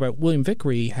feel you talk about William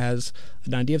Vickrey has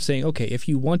an idea of saying, okay, if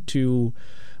you want to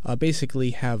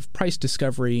basically have price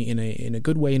discovery in a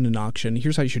good way in an auction,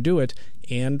 here's how you should do it.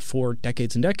 And for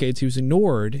decades and decades, he was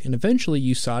ignored. And eventually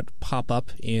you saw it pop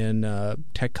up in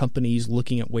tech companies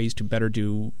looking at ways to better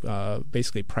do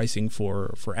basically pricing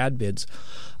for ad bids.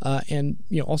 And,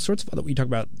 all sorts of other, we talk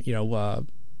about,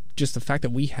 just the fact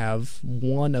that we have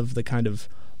one of the kind of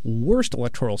worst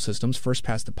electoral systems, first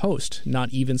past the post, not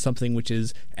even something which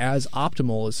is as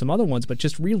optimal as some other ones, but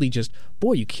just really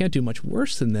boy, you can't do much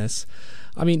worse than this.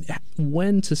 I mean,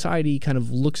 when society kind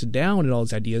of looks down at all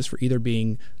these ideas for either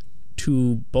being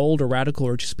too bold or radical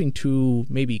or just being too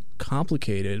maybe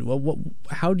complicated, well,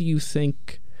 how do you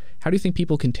think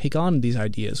people can take on these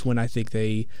ideas when I think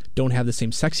they don't have the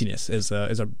same sexiness as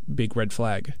a big red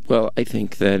flag? Well, I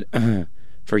think that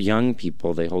for young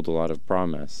people, they hold a lot of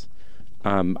promise.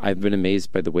 I've been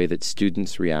amazed by the way that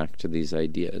students react to these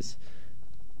ideas.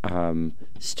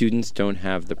 Students don't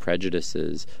have the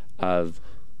prejudices of,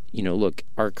 look,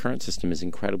 our current system is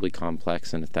incredibly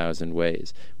complex in 1,000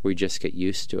 ways. We just get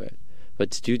used to it.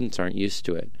 But students aren't used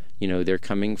to it. They're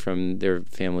coming from their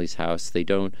family's house. They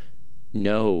don't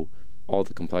know all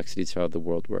the complexities of how the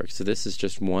world works. So this is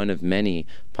just one of many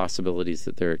possibilities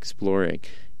that they're exploring.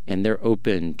 And they're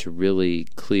open to really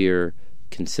clear,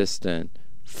 consistent,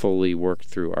 fully worked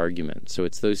through arguments. So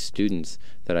it's those students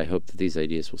that I hope that these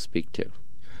ideas will speak to.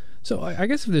 So I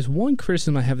guess if there's one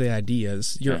criticism I have of the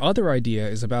ideas, your other idea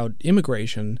is about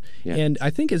immigration. Yeah. And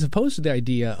I think as opposed to the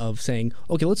idea of saying,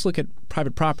 okay, let's look at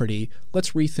private property,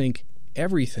 let's rethink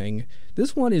everything,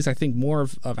 this one is, I think, more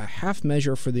of a half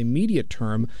measure for the immediate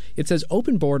term. It says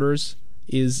open borders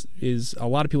is a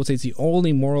lot of people say it's the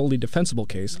only morally defensible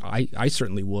case. I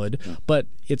certainly would, but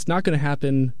it's not going to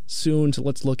happen soon. So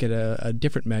let's look at a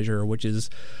different measure, which is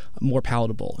more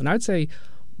palatable. And I'd say,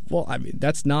 well, I mean,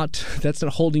 that's not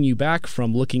holding you back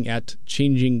from looking at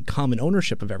changing common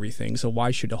ownership of everything. So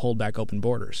why should it hold back open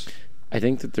borders? I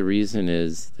think that the reason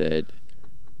is that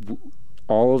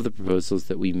all of the proposals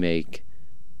that we make,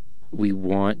 we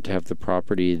want to have the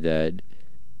property that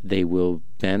they will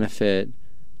benefit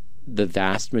the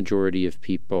vast majority of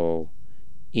people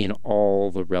in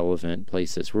all the relevant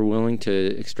places. We're willing to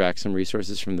extract some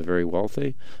resources from the very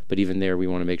wealthy, but even there we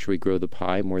want to make sure we grow the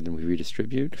pie more than we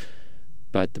redistribute.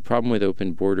 But the problem with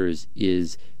open borders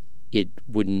is it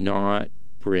would not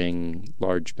bring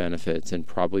large benefits and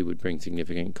probably would bring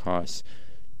significant costs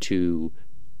to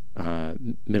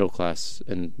middle class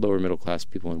and lower middle class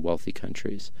people in wealthy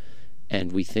countries.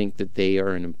 And we think that they are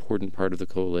an important part of the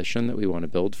coalition that we want to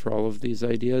build for all of these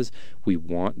ideas. We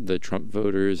want the Trump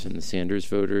voters and the Sanders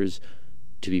voters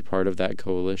to be part of that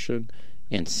coalition,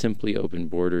 and simply open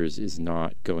borders is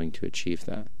not going to achieve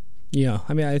that. Yeah,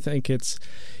 I mean, I think it's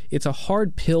a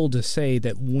hard pill to say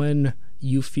that when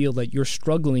you feel that you're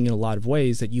struggling in a lot of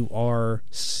ways, that you are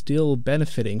still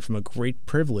benefiting from a great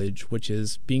privilege, which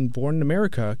is being born in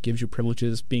America gives you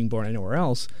privileges being born anywhere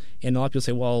else. And a lot of people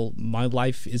say, well, my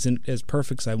life isn't as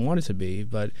perfect as I want it to be.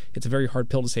 But it's a very hard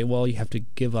pill to say, well, you have to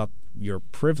give up your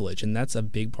privilege. And that's a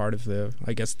big part of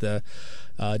the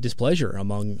displeasure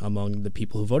among the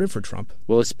people who voted for Trump.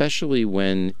 Well, especially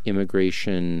when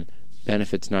immigration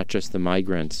benefits not just the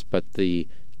migrants, but the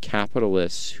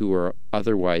capitalists who are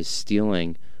otherwise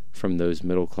stealing from those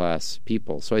middle-class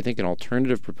people. So I think an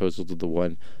alternative proposal to the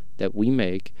one that we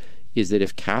make is that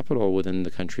if capital within the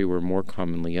country were more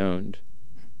commonly owned,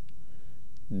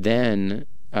 then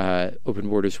open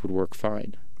borders would work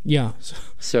fine. Yeah.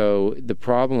 So the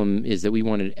problem is that we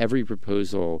wanted every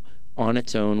proposal on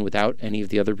its own, without any of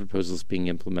the other proposals being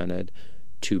implemented,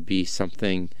 to be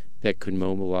something that could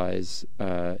mobilize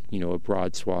a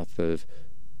broad swath of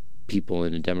people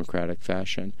in a democratic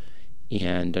fashion.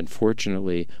 And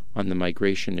unfortunately, on the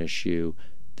migration issue,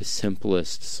 the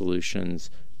simplest solutions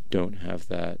don't have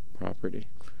that property.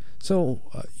 So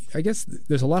I guess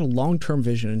there's a lot of long-term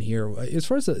vision in here. As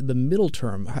far as the middle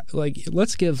term,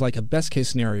 let's give a best-case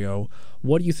scenario.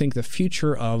 What do you think the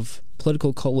future of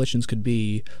political coalitions could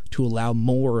be to allow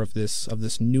more of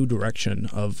this new direction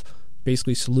of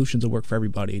basically solutions that work for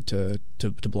everybody to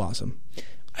blossom?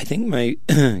 I think my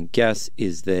guess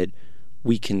is that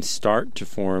we can start to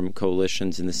form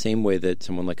coalitions in the same way that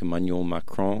someone like Emmanuel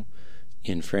Macron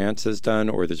in France has done,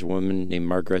 or there's a woman named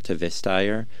Margrethe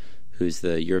Vestager, who's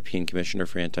the European Commissioner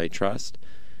for Antitrust.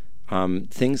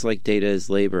 Things like data as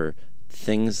labor,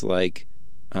 things like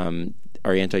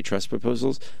our antitrust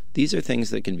proposals, these are things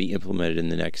that can be implemented in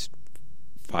the next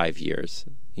 5 years.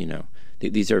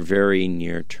 These are very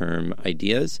near-term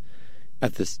ideas.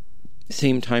 At the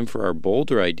same time, for our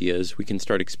bolder ideas, we can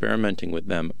start experimenting with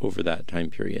them over that time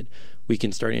period. We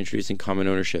can start introducing common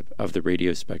ownership of the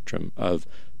radio spectrum, of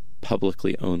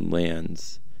publicly owned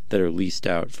lands that are leased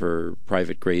out for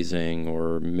private grazing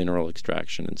or mineral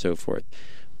extraction and so forth.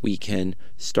 We can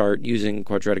start using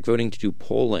quadratic voting to do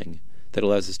polling that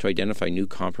allows us to identify new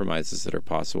compromises that are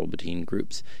possible between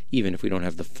groups. Even if we don't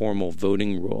have the formal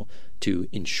voting rule to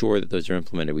ensure that those are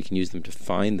implemented, we can use them to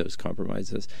find those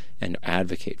compromises and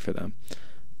advocate for them.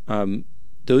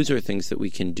 Those are things that we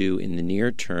can do in the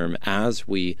near term as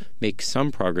we make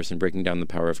some progress in breaking down the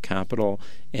power of capital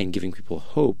and giving people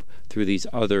hope through these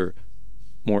other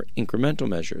more incremental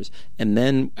measures. And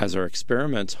then as our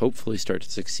experiments hopefully start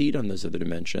to succeed on those other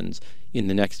dimensions, in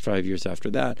the next 5 years after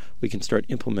that, we can start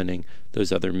implementing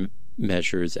those other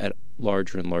measures at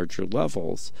larger and larger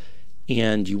levels.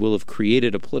 And you will have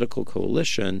created a political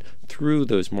coalition through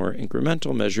those more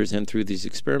incremental measures and through these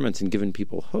experiments and given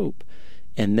people hope.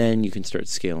 And then you can start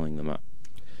scaling them up.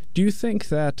 Do you think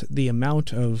that the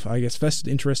amount of, vested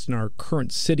interest in our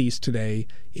current cities today,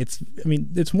 it's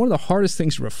one of the hardest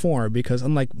things to reform because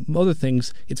unlike other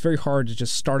things, it's very hard to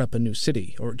just start up a new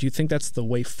city? Or do you think that's the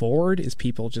way forward, is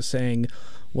people just saying,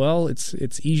 well, it's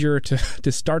easier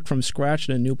to start from scratch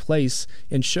in a new place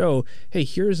and show, hey,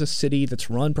 here's a city that's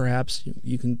run perhaps,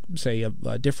 you can say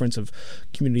a difference of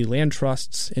community land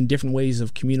trusts and different ways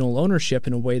of communal ownership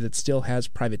in a way that still has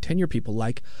private tenure people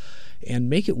like, and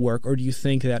make it work? Or do you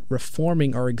think that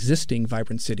reforming our existing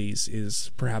vibrant cities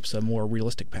is perhaps a more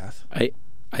realistic path?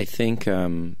 I think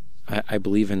I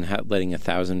believe in letting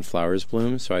 1,000 flowers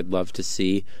bloom. So I'd love to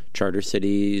see charter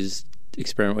cities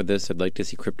experiment with this. I'd like to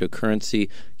see cryptocurrency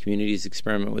communities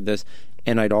experiment with this.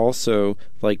 And I'd also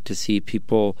like to see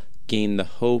people gain the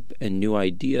hope and new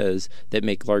ideas that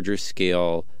make larger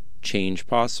scale change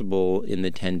possible in the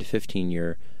 10 to 15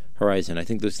 year horizon. I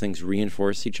think those things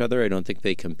reinforce each other. I don't think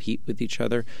they compete with each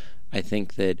other. I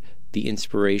think that the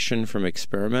inspiration from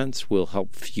experiments will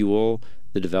help fuel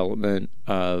the development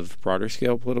of broader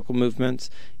scale political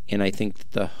movements. And I think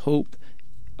the hope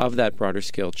of that broader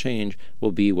scale change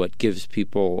will be what gives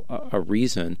people a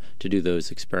reason to do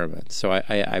those experiments. So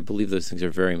I believe those things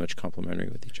are very much complementary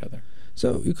with each other.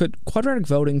 So you could quadratic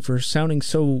voting, for sounding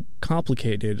so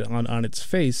complicated on its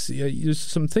face, there's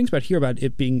some things about here about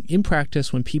it being in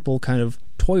practice when people kind of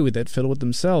toy with it, fiddle with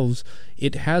themselves.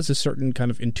 It has a certain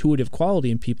kind of intuitive quality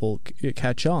and people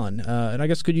catch on. And I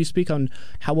guess could you speak on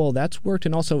how well that's worked,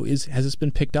 and also has this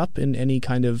been picked up in any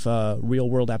kind of real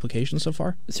world application so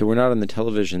far? So we're not on the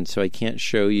television, so I can't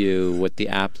show you what the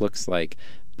app looks like.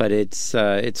 But it's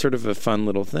sort of a fun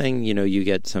little thing. You know, you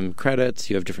get some credits,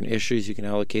 you have different issues you can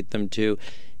allocate them to,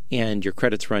 and your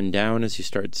credits run down as you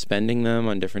start spending them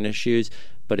on different issues.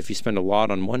 But if you spend a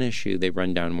lot on one issue, they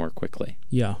run down more quickly.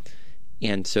 Yeah.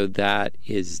 And so that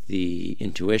is the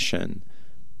intuition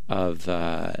of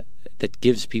that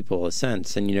gives people a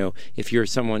sense. And, you know, if you're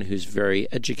someone who's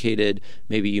very educated,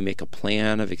 maybe you make a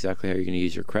plan of exactly how you're going to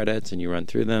use your credits and you run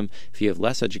through them. If you have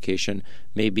less education,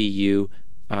 maybe you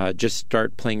just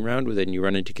start playing around with it and you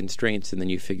run into constraints and then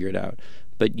you figure it out.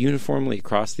 But uniformly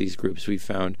across these groups, we've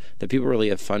found that people really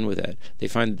have fun with it. They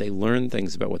find that they learn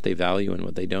things about what they value and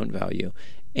what they don't value.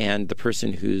 And the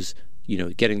person who's, you know,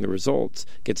 getting the results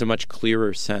gets a much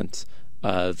clearer sense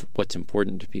of what's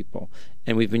important to people.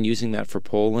 And we've been using that for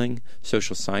polling.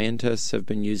 Social scientists have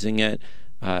been using it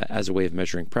as a way of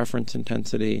measuring preference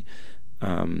intensity.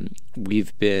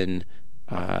 We've been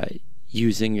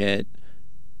using it.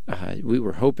 We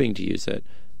were hoping to use it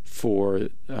for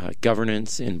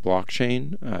governance in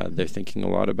blockchain. They're thinking a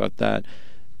lot about that.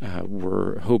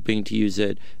 We're hoping to use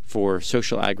it for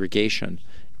social aggregation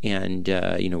and,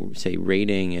 say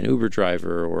rating an Uber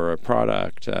driver or a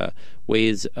product,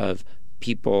 ways of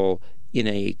people in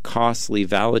a costly,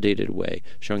 validated way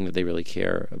showing that they really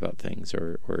care about things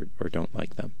or don't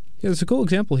like them. Yeah, there's a cool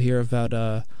example here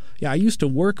about... I used to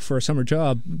work for a summer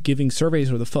job giving surveys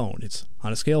over the phone. It's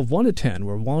on a scale of 1 to 10,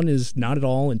 where 1 is not at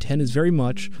all and 10 is very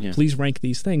much. Yeah. Please rank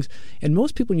these things. And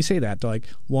most people, when you say that, they're like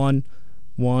 1,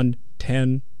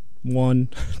 10, 1,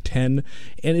 10.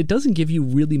 And it doesn't give you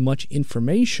really much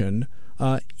information.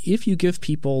 If you give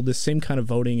people the same kind of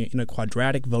voting in a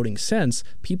quadratic voting sense,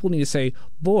 people need to say,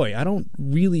 boy, a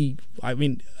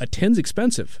 10's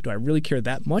expensive. Do I really care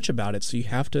that much about it? So you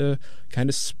have to kind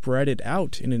of spread it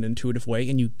out in an intuitive way,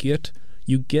 and you get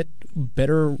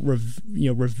better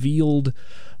revealed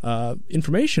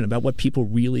information about what people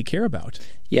really care about.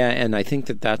 Yeah, and I think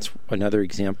that's another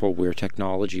example where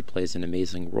technology plays an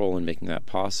amazing role in making that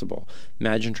possible.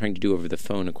 Imagine trying to do over the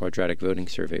phone a quadratic voting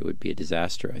survey. It would be a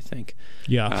disaster, I think.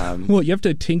 Yeah. Well, you have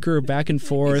to tinker back and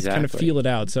forth, exactly. Kind of feel it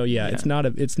out. So yeah. It's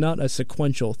not a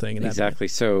sequential thing. Exactly.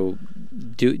 So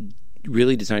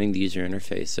really designing the user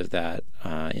interface of that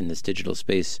in this digital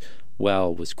space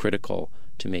was critical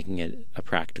to making it a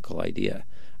practical idea.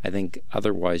 I think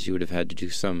otherwise you would have had to do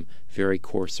some very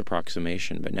coarse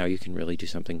approximation, but now you can really do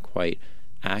something quite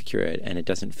accurate, and it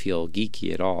doesn't feel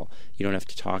geeky at all. You don't have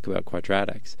to talk about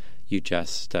quadratics. You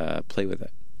just play with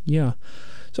it. Yeah.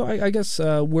 So I guess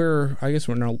we're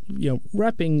now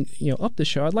wrapping up the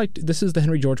show. This is the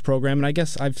Henry George program, and I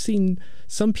guess I've seen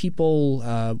some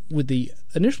people with the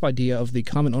initial idea of the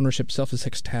common ownership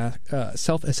self-assessed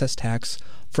tax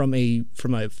from a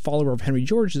follower of Henry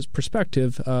George's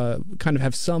perspective, kind of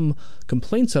have some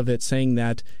complaints of it, saying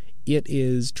that it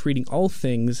is treating all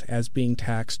things as being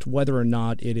taxed, whether or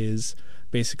not it is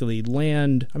basically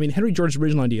land. I mean, Henry George's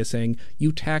original idea saying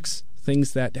you tax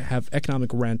things that have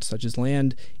economic rent, such as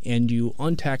land, and you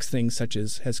untax things such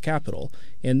as capital.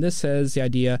 And this has the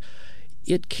idea,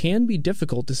 it can be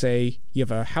difficult to say you have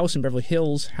a house in Beverly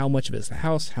Hills, how much of it is the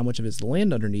house, how much of it is the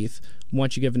land underneath,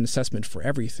 once you give an assessment for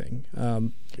everything.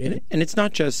 And it's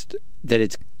not just that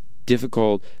it's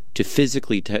difficult to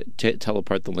physically tell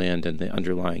apart the land and the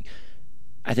underlying.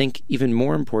 I think even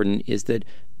more important is that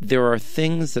there are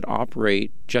things that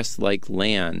operate just like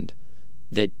land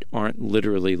that aren't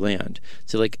literally land.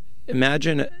 So, like,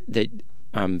 imagine that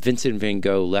Vincent van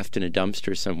Gogh left in a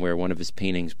dumpster somewhere one of his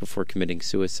paintings before committing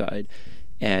suicide,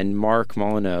 and Mark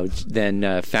Molyneux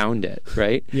then found it,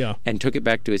 right? Yeah. And took it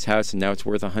back to his house, and now it's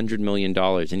worth $100 million.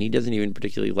 And he doesn't even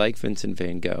particularly like Vincent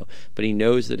van Gogh, but he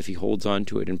knows that if he holds on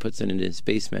to it and puts it in his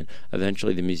basement,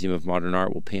 eventually the Museum of Modern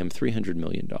Art will pay him $300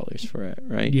 million for it,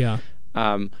 right? Yeah.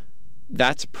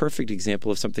 That's a perfect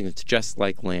example of something that's just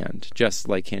like land, just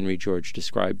like Henry George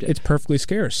described it. It's perfectly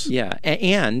scarce. Yeah,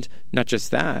 and not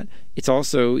just that, it's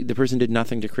also the person did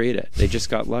nothing to create it. They just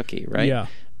got lucky, right? Yeah.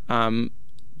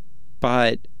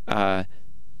 But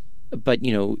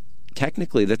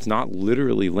technically that's not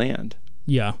literally land.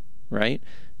 Yeah. Right?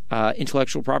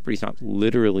 intellectual property is not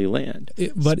literally land.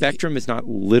 Spectrum is not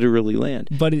literally land.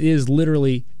 But it is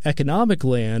literally economic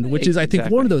land, which is, I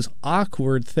think, one of those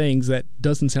awkward things that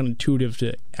doesn't sound intuitive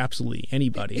to absolutely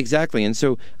anybody. Exactly. And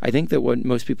so I think that what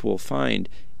most people will find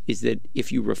is that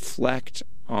if you reflect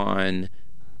on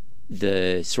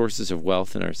the sources of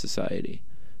wealth in our society,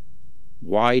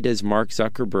 why does Mark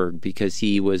Zuckerberg, because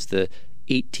he was the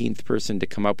 18th person to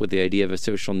come up with the idea of a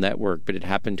social network, but it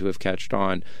happened to have catched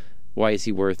on, why is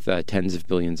he worth tens of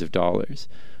billions of dollars?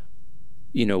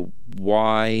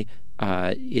 Why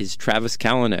is Travis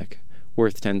Kalanick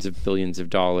worth tens of billions of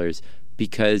dollars?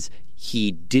 Because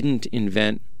he didn't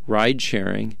invent ride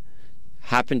sharing,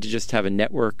 happened to just have a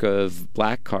network of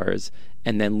black cars,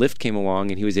 and then Lyft came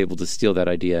along and he was able to steal that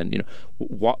idea. And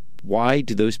why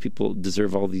do those people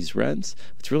deserve all these rents?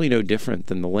 It's really no different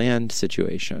than the land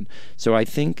situation. So I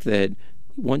think that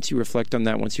once you reflect on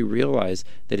that, once you realize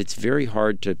that it's very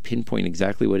hard to pinpoint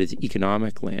exactly what is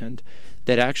economic land,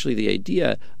 that actually the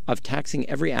idea of taxing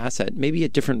every asset, maybe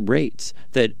at different rates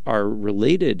that are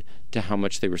related to how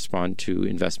much they respond to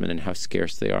investment and how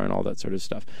scarce they are and all that sort of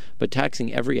stuff, but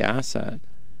taxing every asset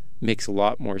makes a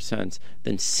lot more sense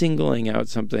than singling out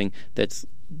something that's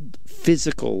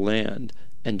physical land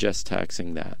and just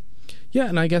taxing that. Yeah,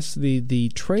 and I guess the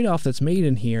trade-off that's made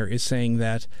in here is saying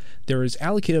that there is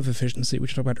allocative efficiency,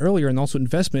 which we talked about earlier, and also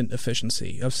investment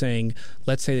efficiency of saying,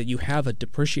 let's say that you have a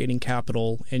depreciating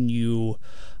capital and you,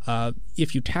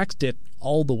 if you taxed it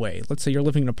all the way, let's say you're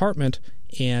living in an apartment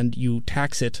and you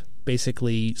tax it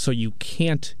basically so you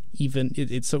can't even,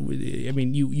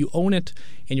 you own it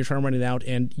and you're trying to rent it out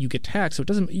and you get taxed, so it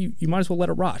doesn't, you might as well let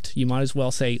it rot. You might as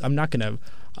well say, I'm not going to,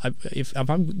 if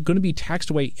I'm going to be taxed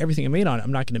away everything I made on it,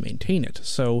 I'm not going to maintain it.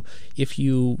 So if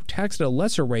you tax it at a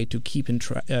lesser rate to keep in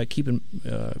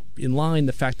line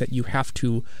the fact that you have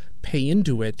to pay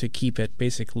into it to keep it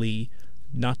basically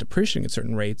not depreciating at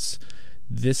certain rates,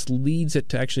 this leads it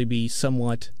to actually be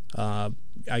somewhat,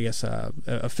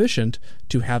 efficient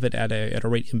to have it at a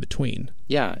rate in between.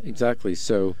 Yeah, exactly.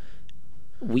 So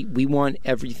we want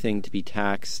everything to be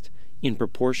taxed in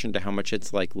proportion to how much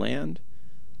it's like land,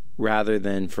 rather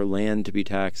than for land to be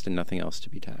taxed and nothing else to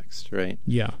be taxed, right?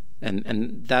 Yeah.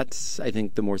 And that's, I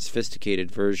think, the more sophisticated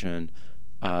version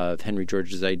of Henry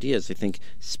George's ideas. I think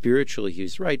spiritually he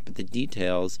was right, but the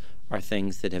details are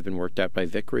things that have been worked out by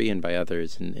Vickrey and by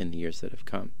others in the years that have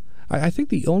come. I think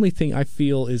the only thing I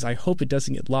feel is I hope it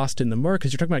doesn't get lost in the murk,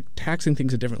 because you're talking about taxing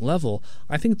things at a different level.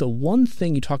 I think the one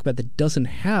thing you talk about that doesn't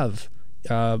have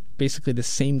basically the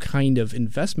same kind of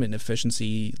investment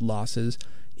efficiency losses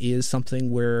is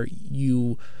something where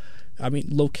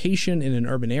location in an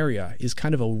urban area is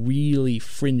kind of a really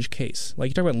fringe case. Like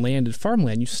you talk about land and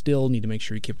farmland, you still need to make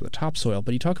sure you keep the topsoil.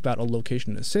 But you talk about a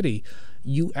location in a city,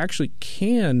 you actually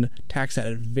can tax that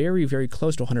at very, very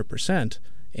close to 100%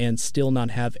 and still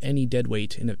not have any dead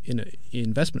weight in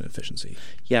investment efficiency.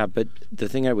 Yeah, but the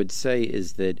thing I would say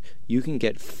is that you can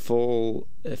get full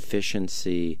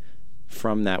efficiency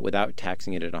from that without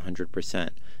taxing it at 100%.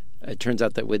 It turns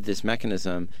out that with this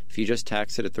mechanism, if you just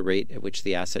tax it at the rate at which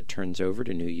the asset turns over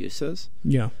to new uses,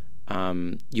 you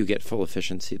get full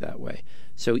efficiency that way.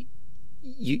 So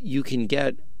you can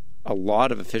get a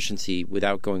lot of efficiency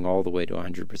without going all the way to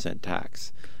 100%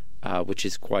 tax, which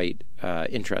is quite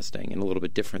interesting and a little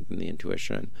bit different than the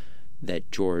intuition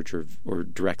that George or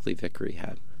directly Vickrey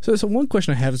had. So one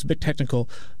question I have is a bit technical.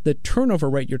 The turnover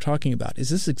rate you're talking about, is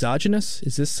this exogenous?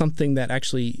 Is this something that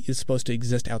actually is supposed to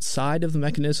exist outside of the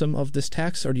mechanism of this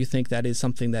tax, or do you think that is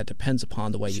something that depends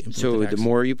upon the way you implement the tax? So the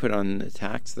more you put on the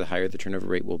tax, the higher the turnover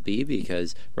rate will be,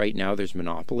 because right now there's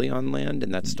monopoly on land,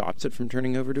 and that stops it from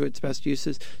turning over to its best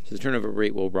uses. So the turnover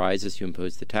rate will rise as you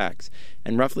impose the tax.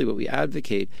 And roughly what we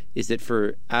advocate is that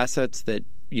for assets that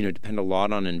depend a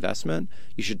lot on investment,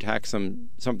 you should tax them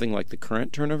something like the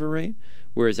current turnover rate.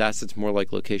 Whereas assets more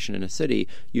like location in a city,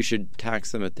 you should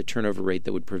tax them at the turnover rate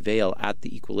that would prevail at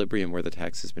the equilibrium where the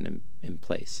tax has been in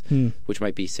place, which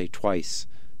might be, say, twice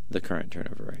the current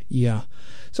turnover rate. Yeah.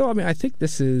 So, I think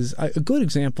this is a good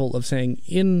example of saying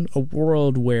in a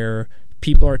world where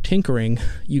people are tinkering,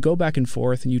 you go back and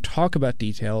forth and you talk about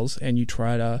details and you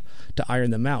try to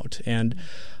iron them out. And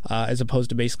as opposed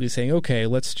to basically saying, okay,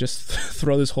 let's just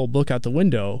throw this whole book out the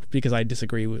window because I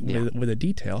disagree with a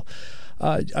detail.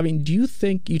 Do you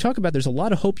think, you talk about there's a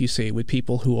lot of hope you see with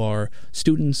people who are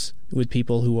students, with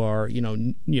people who are,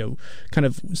 kind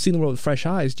of seeing the world with fresh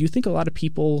eyes. Do you think a lot of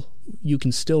people, you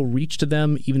can still reach to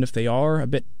them even if they are a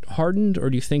bit hardened?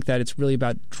 Or do you think that it's really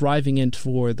about driving in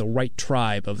for the right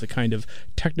tribe of the kind of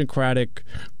technocratic,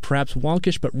 perhaps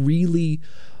wonkish, but really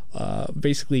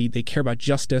basically they care about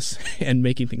justice and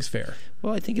making things fair?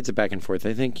 Well, I think it's a back and forth.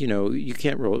 I think, you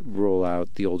can't roll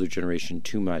out the older generation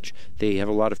too much. They have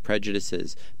a lot of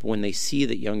prejudices. But when they see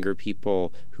that younger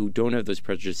people who don't have those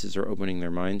prejudices are opening their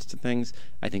minds to things,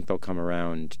 I think they'll come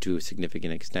around to a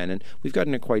significant extent. And we've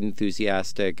gotten a quite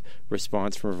enthusiastic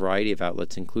response from a variety of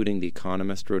outlets, including The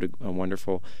Economist wrote a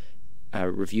wonderful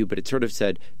review, but it sort of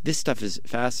said, this stuff is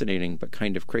fascinating but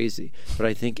kind of crazy. But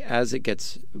I think as it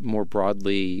gets more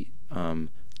broadly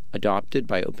adopted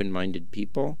by open-minded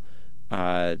people,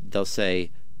 they'll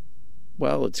say,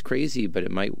 well, it's crazy, but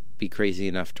it might be crazy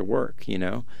enough to work,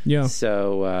 Yeah.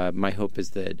 So my hope is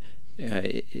that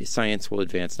science will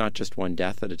advance not just one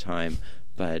death at a time,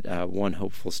 but one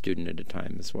hopeful student at a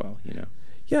time as well,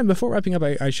 Yeah, and before wrapping up,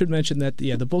 I should mention that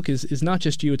the book is not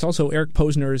just you; it's also Eric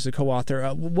Posner is the co-author.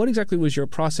 What exactly was your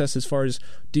process as far as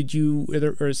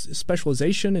there is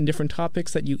specialization in different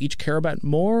topics that you each care about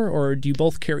more, or do you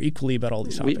both care equally about all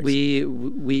these topics?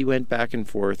 We went back and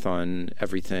forth on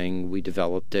everything. We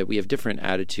developed it. We have different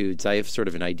attitudes. I have sort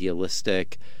of an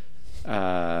idealistic,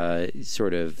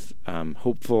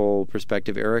 hopeful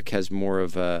perspective. Eric has more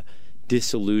of a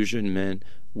disillusionment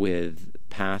with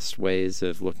past ways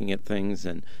of looking at things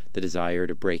and the desire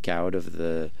to break out of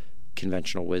the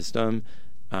conventional wisdom.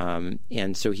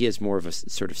 And so he has more of a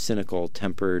sort of cynical,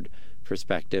 tempered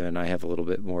perspective, and I have a little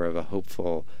bit more of a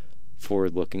hopeful,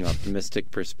 forward-looking,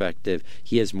 optimistic perspective.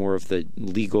 He has more of the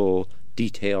legal,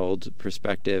 detailed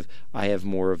perspective. I have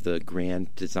more of the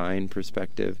grand design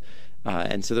perspective.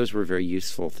 And so those were very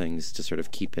useful things to sort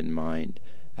of keep in mind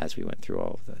as we went through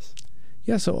all of this.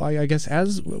 Yeah, so I guess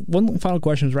as one final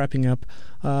question is wrapping up.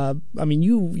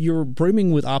 You're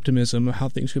brimming with optimism, how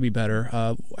things could be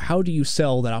better. How do you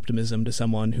sell that optimism to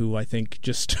someone who I think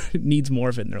just needs more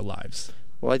of it in their lives?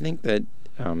 Well, I think that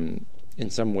in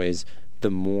some ways,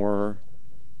 the more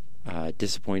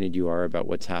disappointed you are about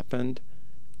what's happened,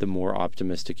 the more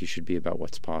optimistic you should be about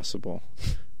what's possible.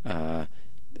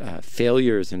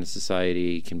 Failures in a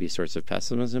society can be a source of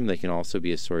pessimism. They can also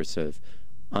be a source of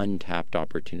untapped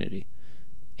opportunity.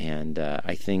 And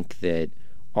I think that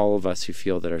all of us who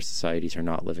feel that our societies are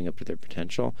not living up to their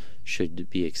potential should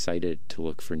be excited to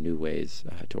look for new ways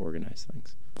to organize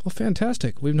things. Well,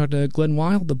 fantastic. We've talked to Glen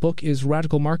Weyl. The book is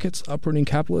Radical Markets, Uprooting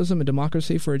Capitalism and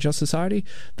Democracy for a Just Society.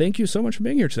 Thank you so much for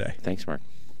being here today. Thanks, Mark.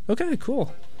 Okay,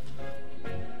 cool.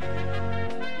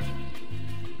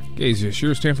 Okay,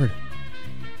 sure, Stanford.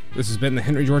 This has been the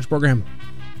Henry George Program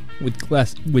with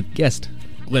guest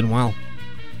Glen Weyl.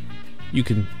 You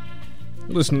can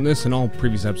listen to this and all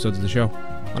previous episodes of the show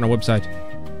on our website,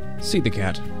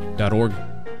 seethecat.org.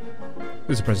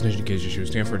 This is a presentation of KZSU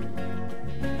Stanford.